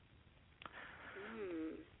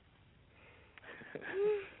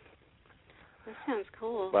 That sounds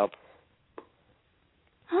cool. Well,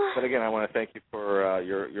 but again, I want to thank you for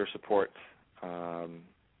your support.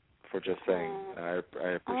 For just saying, I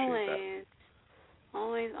appreciate that.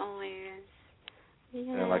 Always.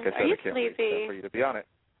 Yeah. And like I said, I can't wait for you to be on it.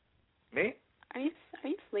 Me? Are you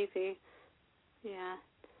sleepy? Yeah.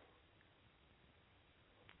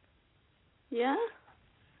 Yeah?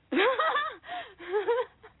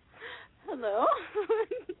 Hello?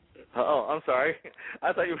 Oh, I'm sorry.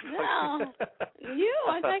 I thought you were talking. No, you.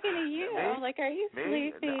 I'm talking to you. Me? Like, are you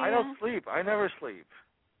sleepy? I don't sleep. I never sleep.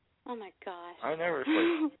 Oh, my gosh. I never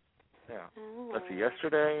sleep. Yeah. Let's see,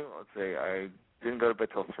 yesterday, I didn't go to bed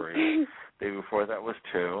till 3. The day before that was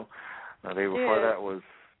 2. The day before that was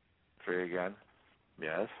 3 again.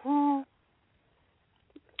 Yes.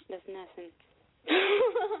 That's nothing.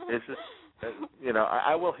 It's just,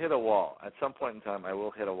 I will hit a wall. At some point in time, I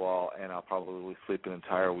will hit a wall, and I'll probably sleep an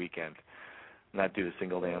entire weekend, not do a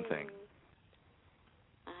single damn thing.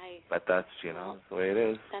 But that's, the way it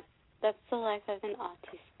is. That's the life of an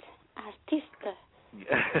artista.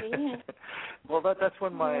 Yeah. Well, that's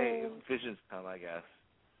when my visions come, I guess.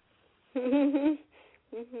 That's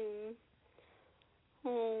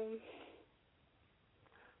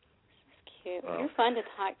cute. Well, you're fun to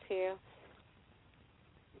talk to.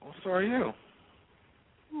 Well, so are you.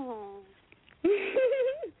 Oh.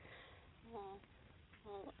 Well,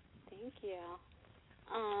 thank you.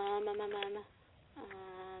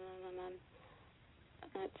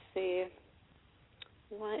 Let's see.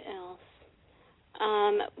 What else?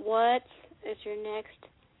 What is your next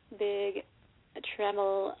big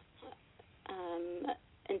travel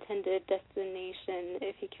intended destination,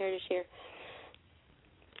 if you care to share?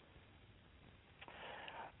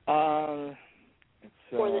 Or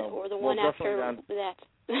the one after that.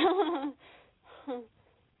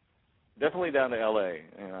 Definitely down to L.A.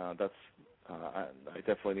 That's I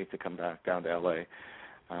definitely need to come back down to L.A.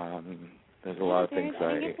 There's a lot of things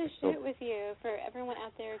I get to shoot with you. For everyone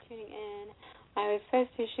out there tuning in, I was supposed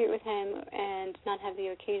to shoot with him and not have the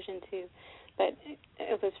occasion to, but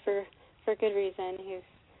it was for good reason. He's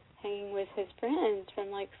hanging with his friends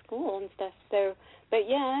from like school and stuff. So, but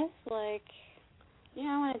yes, like,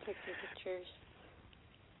 yeah, I want to take some pictures.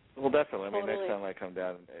 Well, definitely. Totally. I mean, next time I come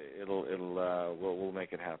down, we'll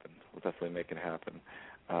make it happen. We'll definitely make it happen.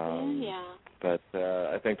 Yeah. But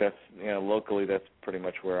I think that's, locally, that's pretty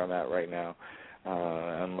much where I'm at right now.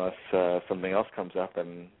 Unless something else comes up,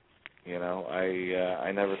 and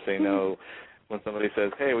I never say no. When somebody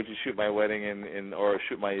says, "Hey, would you shoot my wedding or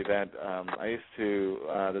shoot my event?" I used to.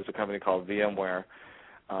 There's a company called VMware,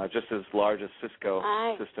 just as large as Cisco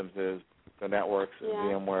Systems is. The networks,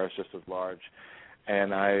 VMware is just as large.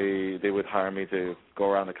 And they would hire me to go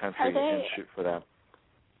around the country and shoot for them.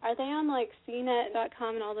 Are they on like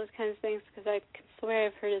CNET.com and all those kinds of things? Because I swear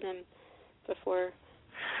I've heard of them before,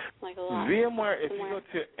 like a lot. VMware, if you go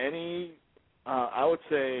to any, I would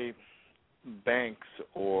say banks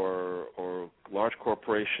or large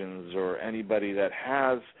corporations or anybody that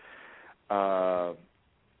has a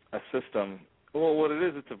system. Well, what it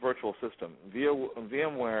is, it's a virtual system.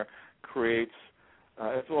 VMware creates.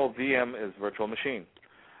 VM is virtual machine.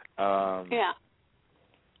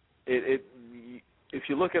 If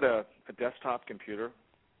you look at a desktop computer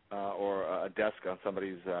or a desk on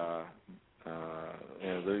somebody's, you're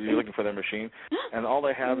looking for their machine, and all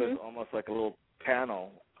they have is almost like a little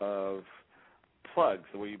panel of plugs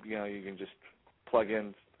where you can just plug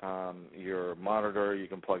in your monitor, you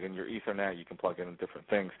can plug in your Ethernet, you can plug in different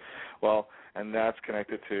things. Well, and that's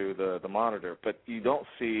connected to the monitor, but you don't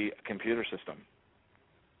see a computer system.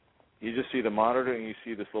 You just see the monitor and you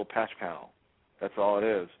see this little patch panel. That's all it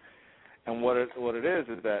is. And what it is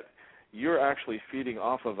that you're actually feeding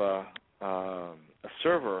off of a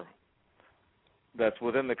server that's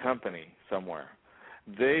within the company somewhere.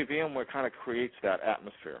 VMware kind of creates that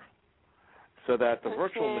atmosphere so that the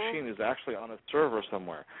virtual machine is actually on a server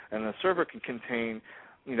somewhere. And the server can contain,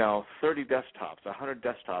 30 desktops, 100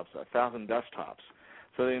 desktops, 1,000 desktops.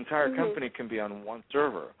 So the entire company can be on one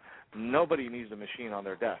server. Nobody needs a machine on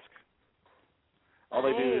their desk. All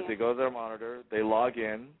they do is they go to their monitor, they log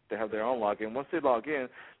in, they have their own login. Once they log in,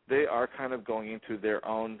 they are kind of going into their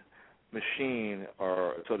own machine,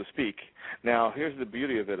 or so to speak. Now, here's the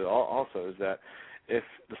beauty of it also is that if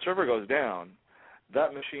the server goes down,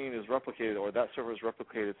 that machine is replicated, or that server is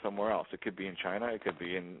replicated somewhere else. It could be in China, it could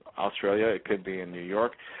be in Australia, it could be in New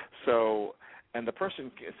York. So, and the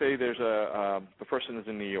person, say there's the person is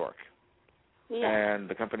in New York, and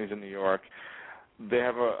the company's in New York. They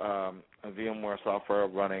have a VMware software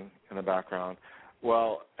running in the background.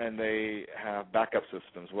 Well, and they have backup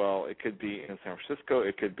systems. Well, it could be in San Francisco.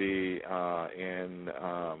 It could be in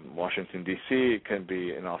Washington, D.C. It could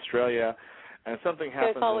be in Australia. And something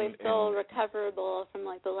happens. So it's always still recoverable from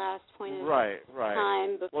like the last point of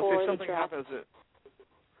time before the drop. Happens.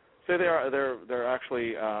 Say they're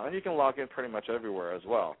actually, and you can log in pretty much everywhere as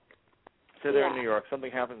well. Say they're in New York.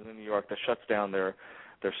 Something happens in New York that shuts down their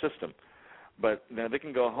system. But now they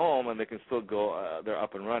can go home and they can still go. They're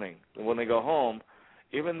up and running. And when they go home,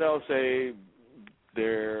 even though say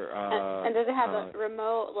they're and does it have a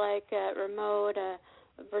remote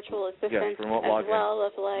virtual assistant remote as login. well?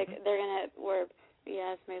 If like they're gonna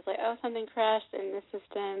somebody's like, oh, something crashed in this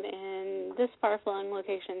system in this far-flung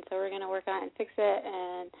location, so we're gonna work on it and fix it,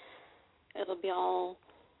 and it'll be all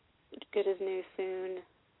good as new soon.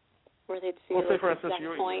 Where they'd see say for the instance,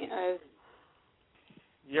 exact point of.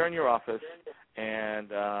 You're in your office, and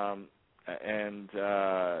there's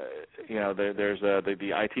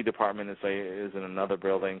the IT department is in another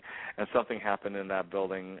building, and something happened in that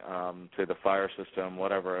building, say the fire system,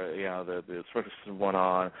 whatever, the sprinkler system went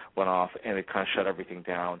off, and it kind of shut everything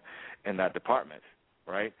down in that department,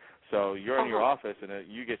 right? So you're in your office, and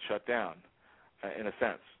you get shut down, in a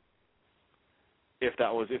sense. If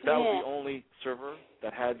that was the only server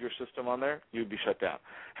that had your system on there, you'd be shut down.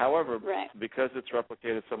 However, because it's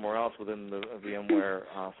replicated somewhere else within the VMware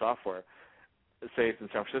software, say it's in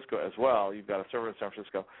San Francisco as well, you've got a server in San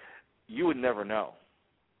Francisco, you would never know.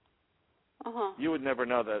 You would never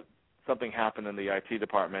know that something happened in the IT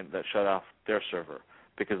department that shut off their server,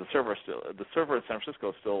 because the server in San Francisco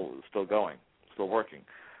is still going, still working.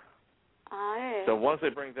 So once they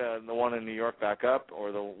bring the one in New York back up,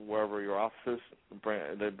 or wherever your office is,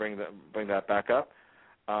 they bring that back up,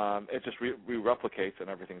 it just re-replicates and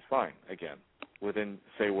everything's fine again within,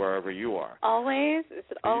 say, wherever you are. Always? Is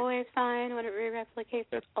it always fine when it re-replicates?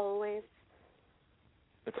 It's always.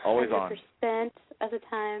 It's always 100% on. of the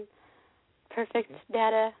time. Perfect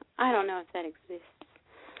data. I don't know if that exists.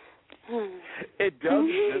 It does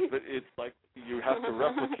exist, but it's like you have to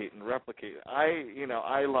replicate.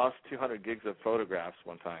 I lost 200 gigs of photographs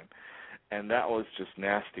one time, and that was just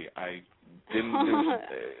nasty. I didn't do.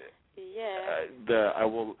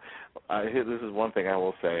 This is one thing I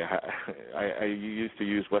will say. I used to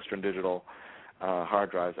use Western Digital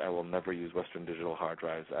hard drives. I will never use Western Digital hard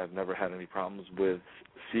drives. I've never had any problems with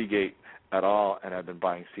Seagate at all, and I've been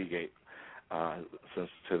buying Seagate since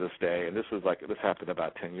to this day. And this happened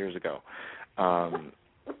about 10 years ago.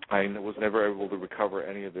 I was never able to recover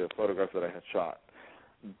any of the photographs that I had shot,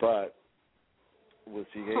 but with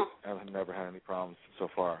Seagate, I've never had any problems so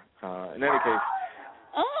far. In any case,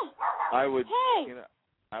 I would. Hey.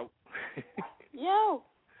 Yo.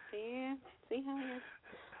 See how it is.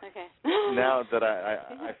 Okay. Now that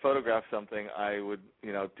I photograph something, I would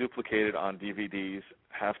duplicate it on DVDs,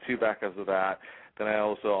 have 2 backups of that. Then I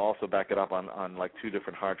also back it up on like 2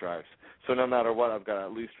 different hard drives. So no matter what, I've got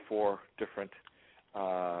at least 4 different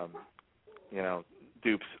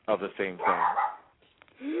dupes of the same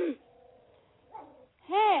thing.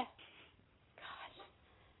 Hey. Gosh.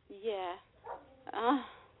 Yeah. All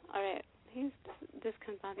right. He's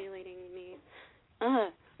discombobulating me.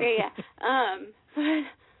 Okay, yeah.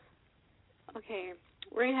 Okay,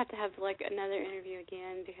 we're going to have like another interview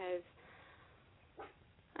again because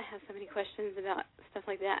I have so many questions about stuff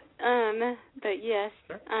like that. But yes.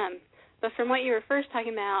 Sure. But from what you were first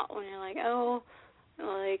talking about when you're like,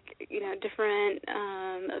 different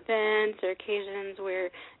events or occasions where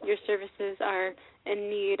your services are in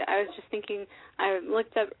need, I was just thinking, I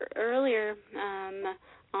looked up earlier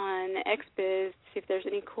on XBiz to see if there's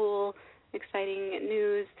any cool, exciting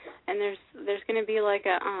news, and there's going to be like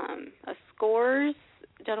a Scores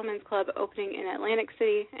Gentlemen's Club opening in Atlantic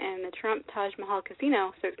City and the Trump Taj Mahal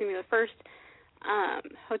Casino. So it's going to be the first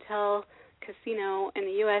hotel casino in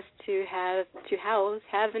the U.S. to house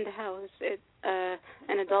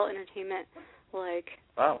an adult entertainment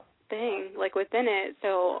thing within it.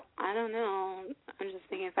 So I don't know. I'm just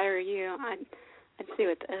thinking if I were you, I'd see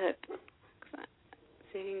what's up.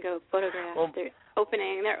 So you can go photograph. They're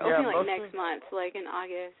opening next month, like in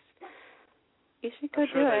August. You should go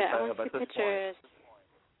do it. I want to see pictures.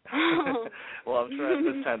 Well, I'm sure at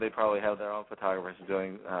this time they probably have their own photographers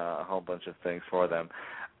doing a whole bunch of things for them.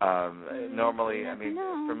 Normally,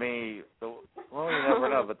 for me, you never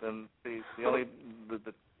know. But then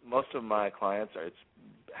the most of my clients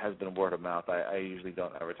has been word of mouth. I usually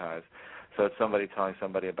don't advertise. So it's somebody telling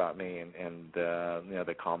somebody about me, and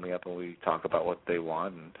they call me up and we talk about what they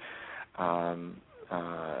want, and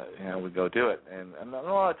we go do it. And a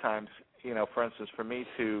lot of times, for instance, for me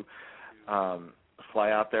to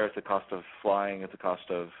fly out there, it's the cost of flying, it's the cost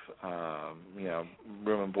of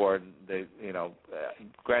room and board. They,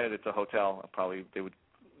 granted it's a hotel, they would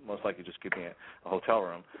most likely just give me a hotel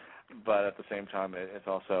room, but at the same time, it's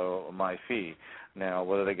also my fee. Now,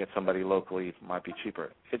 whether they get somebody locally, it might be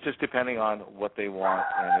cheaper. It's just depending on what they want,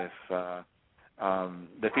 and if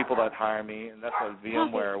the people that hire me, and that's what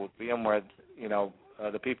VMware,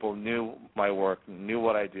 the people knew my work, knew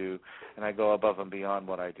what I do, and I go above and beyond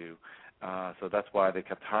what I do. So that's why they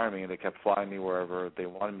kept hiring me, and they kept flying me wherever they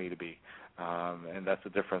wanted me to be. And that's the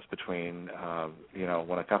difference between,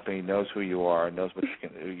 when a company knows who you are, knows what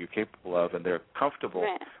you're capable of, and they're comfortable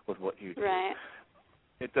with what you do. Right.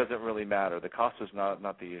 It doesn't really matter. The cost is not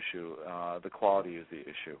the issue. The quality is the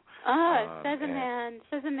issue. Says a man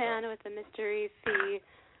with a mystery fee.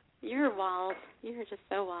 You're wild. You're just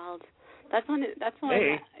so wild. That's when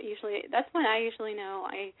I usually know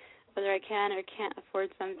whether I can or can't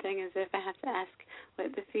afford something, is if I have to ask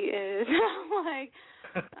what the fee is. Yeah.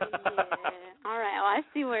 All right. Well, I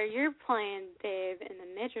see where you're playing, babe, in the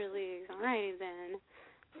major leagues. All righty then.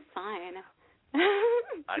 Fine.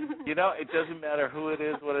 It doesn't matter who it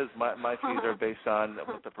is. What is my fees are based on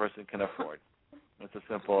what the person can afford. It's as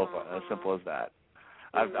simple as that.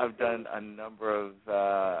 I've done a number of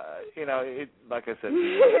like I said,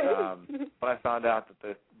 when I found out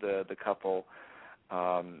that the couple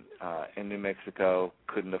in New Mexico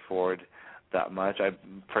couldn't afford that much, I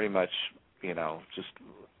pretty much just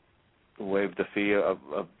waived the fee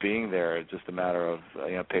of being there. It's just a matter of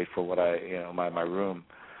paid for what my room.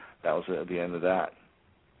 That was at the end of that.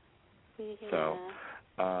 Yeah. So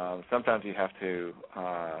sometimes you have to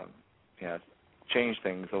change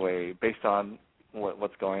things away based on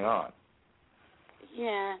what's going on.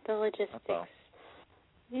 Yeah, the logistics. Well.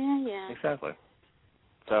 Yeah. Exactly.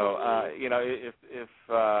 So, if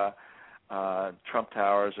Trump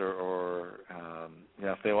Towers or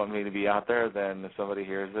if they want me to be out there, then if somebody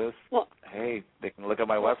hears this, hey, they can look at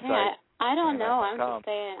my website. Yeah, I don't know. I'm just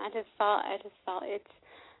saying. I just saw it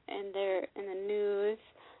in the news,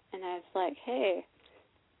 and I was like, hey,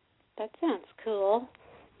 that sounds cool.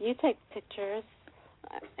 You take pictures,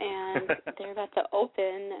 and they're about to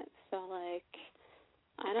open. So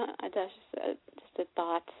that's just a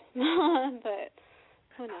thought, but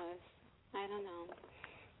who knows? I don't know.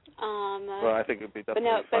 Well, I think it'd be definitely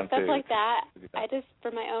fun but stuff too, like that, I just,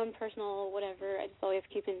 for my own personal whatever, I just always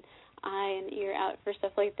keep an eye and ear out for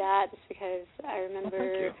stuff like that, just because I remember.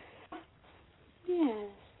 Thank you. Yes,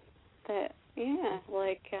 but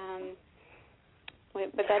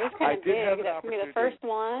but that is kind of big. That's gonna be the first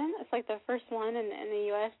one. It's like the first one in the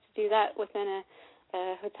U.S. to do that within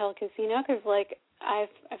a hotel casino, because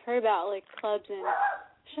I've heard about clubs in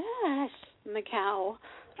Macau,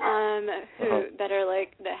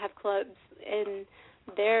 that have clubs in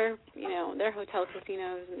their hotel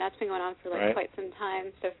casinos, and that's been going on for quite some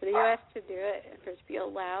time. So for the U.S. to do it and for it to be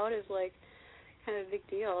allowed is kind of a big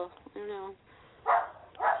deal. I don't know.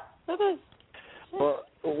 Well,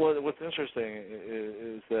 what's interesting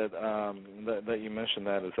is that that you mentioned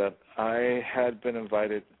that is that I had been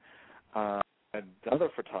invited. Another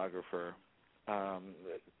photographer.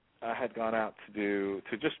 I had gone out to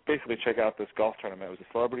just basically check out this golf tournament. It was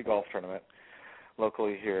a celebrity golf tournament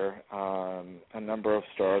locally here. A number of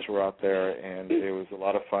stars were out there, and it was a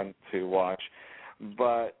lot of fun to watch.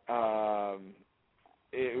 But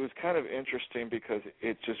it was kind of interesting because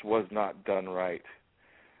it just was not done right.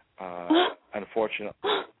 Unfortunately,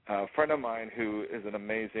 a friend of mine who is an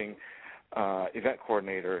amazing event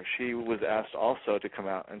coordinator, she was asked also to come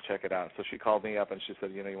out and check it out. So she called me up and she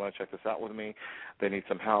said, you want to check this out with me? They need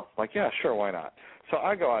some help. I'm like, yeah, sure, why not? So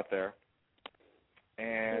I go out there,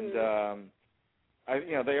 and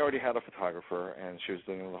they already had a photographer, and she was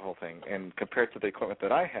doing the whole thing. And compared to the equipment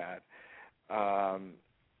that I had,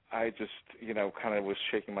 I just kind of was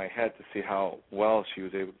shaking my head to see how well she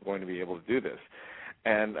was going to be able to do this.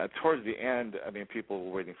 And towards the end, people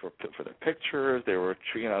were waiting for their pictures. They were,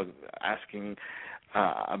 asking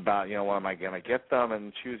about, when am I going to get them?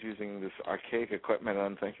 And she was using this archaic equipment, and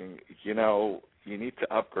I'm thinking, you need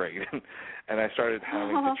to upgrade. And I started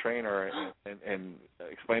having to train her and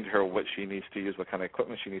explain to her what she needs to use, what kind of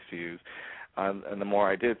equipment she needs to use. And the more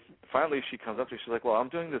I did, finally she comes up to me. She's like, well, I'm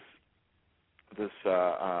doing this.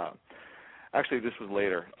 Actually, this was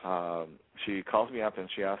later. She calls me up and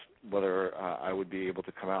she asked whether I would be able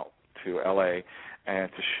to come out to L.A. and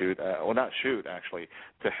to shoot, actually,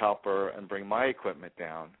 to help her and bring my equipment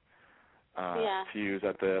down to use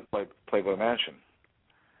at the Playboy Mansion.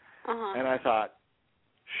 And I thought,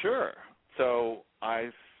 sure. So I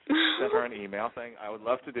sent her an email saying I would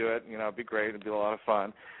love to do it. It'd be great. It'd be a lot of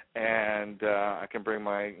fun. And I can bring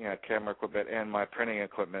my camera equipment and my printing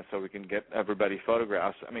equipment so we can get everybody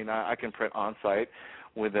photographs. I can print on-site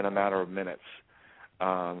within a matter of minutes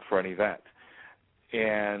for an event.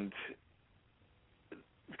 And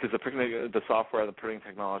because the software, the printing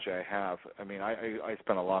technology I have, I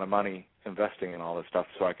spend a lot of money investing in all this stuff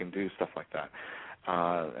so I can do stuff like that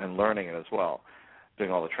and learning it as well,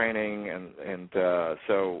 doing all the training. And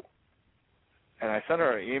I sent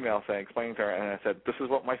her an email explaining to her, and I said, this is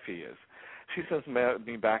what my fee is. She sends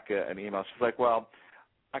me back an email. She's like, well,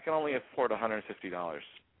 I can only afford $150.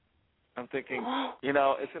 I'm thinking,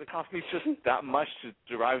 it's going to cost me just that much to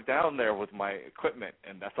drive down there with my equipment,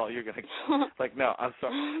 and that's all you're going to get. Like, no, I'm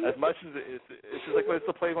sorry. As much as it's just like, well, it's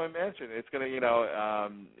the Playboy Mansion. It's going to,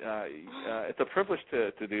 it's a privilege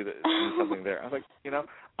to do something there. I was like,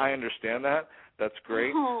 I understand that. That's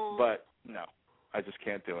great, but no, I just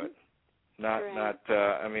can't do it.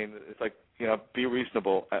 It's like, be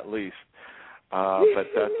reasonable at least. But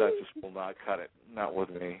that just will not cut it. Not with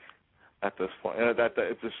me at this point.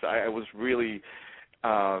 I was really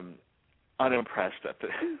unimpressed at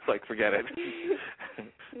it's like, forget it.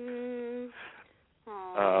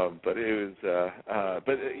 But it was,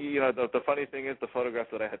 the funny thing is the photographs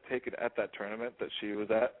that I had taken at that tournament that she was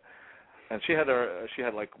at, and she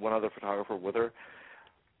had like one other photographer with her.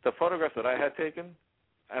 The photographs that I had taken,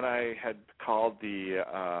 and I had called the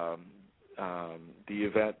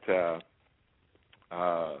event, who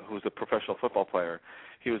was a professional football player.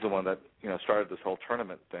 He was the one that started this whole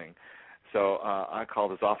tournament thing. So I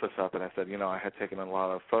called his office up and I said, I had taken a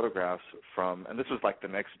lot of photographs from, and this was like the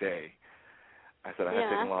next day. I said I had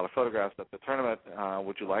taken a lot of photographs at the tournament.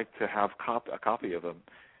 Would you like to have a copy of them?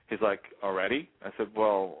 He's like, already? I said,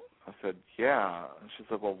 yeah. And she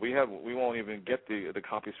said, well, we won't even get the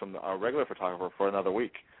copies from our regular photographer for another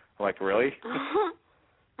week. I'm like, really?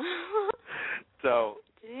 So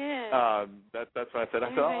that's what I said. I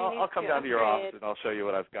said, I'll come down to your office and I'll show you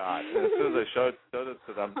what I've got. And as soon as I showed it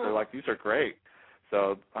to them, they're like, these are great.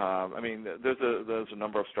 So, I mean, there's a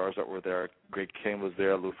number of stars that were there. Greg King was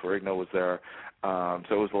there. Lou Ferrigno was there. So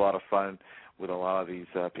it was a lot of fun with a lot of these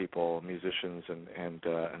people, musicians and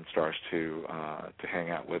stars to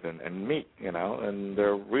hang out with and meet, you know. And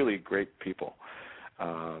they're really great people.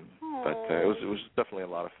 But it was definitely a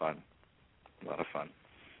lot of fun. A lot of fun.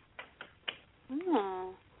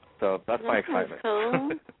 Oh. So that's my excitement.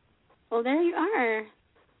 Cool. Well, there you are.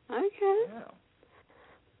 Okay. Yeah.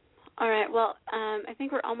 All right. Well, I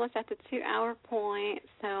think we're almost at the 2-hour point,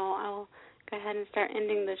 so I'll go ahead and start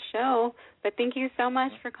ending the show. But thank you so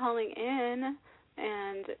much for calling in,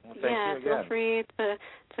 and feel free to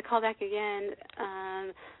call back again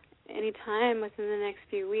anytime within the next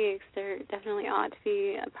few weeks. There definitely ought to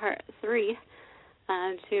be a part 3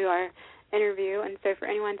 to our interview. And so for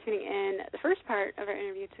anyone tuning in, the first part of our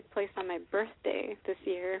interview took place on my birthday this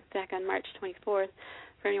year, back on March 24th.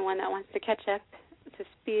 For anyone that wants to catch up to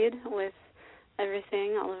speed with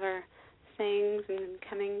everything, all of our sayings and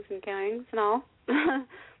comings and goings and all.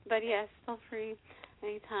 But yes, feel free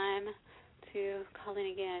anytime to call in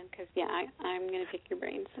again, because I'm going to pick your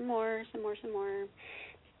brain some more.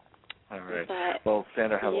 All right. But, well,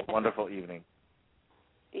 Sandra, have a wonderful evening.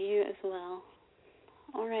 You as well.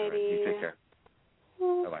 All righty. All right, you take care.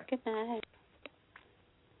 Bye-bye. Good night.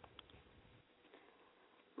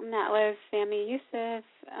 And that was Sammy Youssef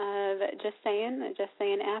of Just Saying, the Just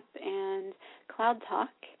Saying app, and Cloud Talk.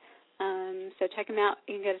 So check him out.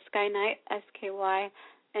 You can go to Skynite,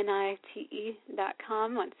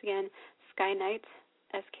 SKYNITE.com. Once again, Skynite,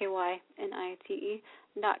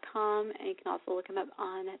 SKYNITE.com. And you can also look him up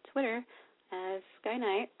on Twitter as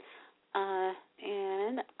Skynite.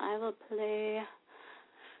 And I will play,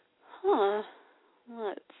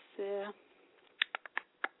 let's see.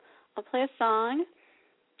 I'll play a song.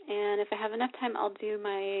 And if I have enough time, I'll do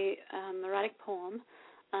my erotic poem.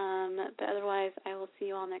 But otherwise, I will see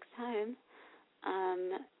you all next time.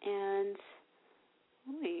 And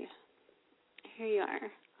here you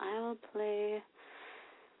are. I will play.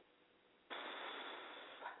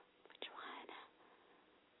 Which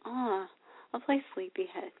one? I'll play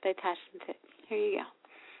Sleepyhead by Tash and Fit. Here you go.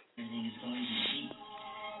 Everything is going to sleep,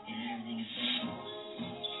 and everything is going to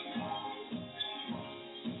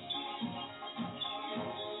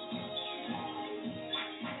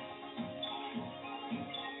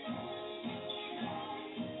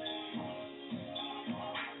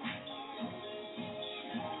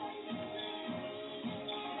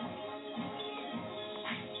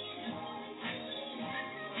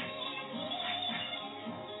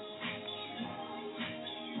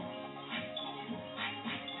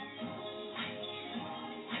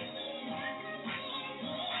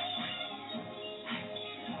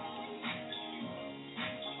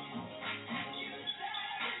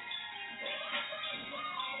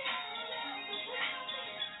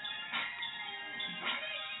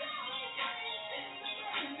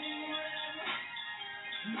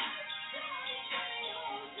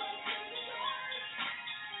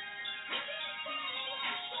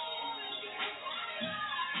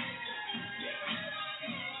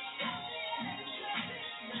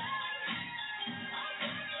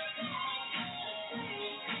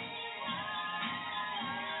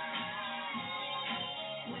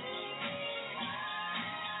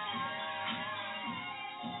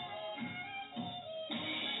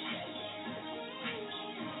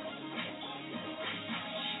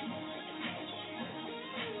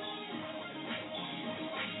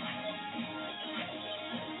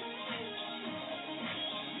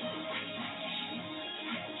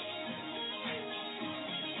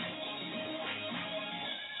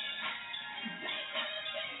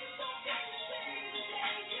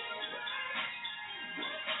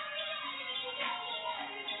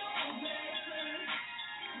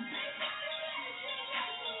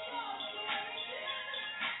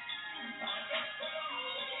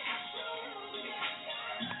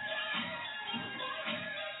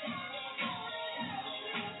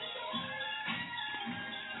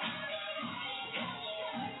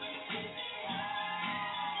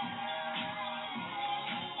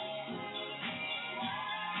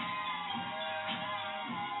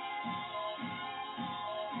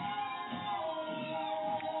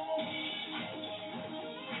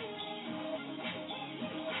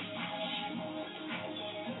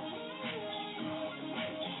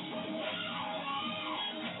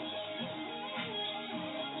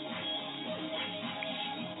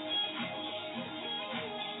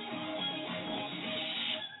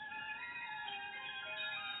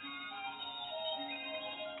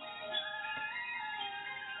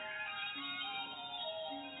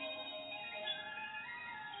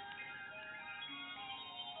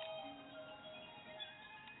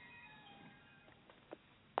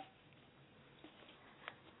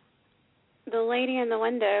The lady in the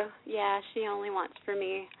window, yeah, she only wants for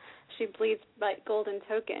me. She bleeds like golden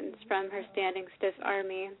tokens from her standing stiff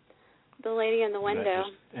army. The lady in the window,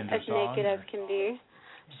 as naked as can be,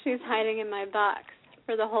 she's hiding in my box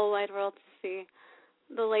for the whole wide world to see.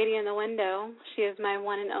 The lady in the window, she is my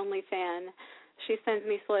one and only fan. She sends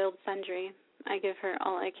me soiled sundry. I give her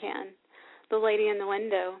all I can. The lady in the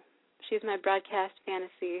window, she's my broadcast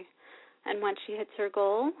fantasy. And once she hits her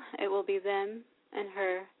goal, it will be them and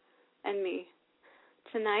her and me.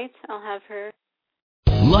 Tonight, I'll have her.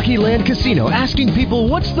 Lucky Land Casino, asking people,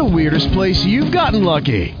 what's the weirdest place you've gotten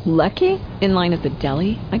lucky? Lucky? In line at the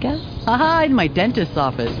deli, I guess? Aha, in my dentist's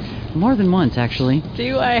office. More than once, actually.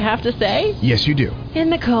 Do I have to say? Yes, you do. In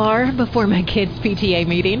the car before my kids' PTA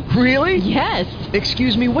meeting. Really? Yes.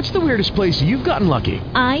 Excuse me, what's the weirdest place you've gotten lucky?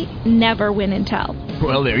 I never win and tell.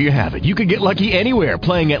 Well, there you have it. You can get lucky anywhere,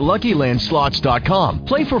 playing at LuckyLandSlots.com.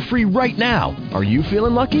 Play for free right now. Are you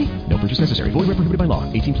feeling lucky? No purchase necessary. Void where prohibited by law.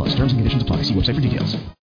 18+. Terms and conditions apply. See website for details.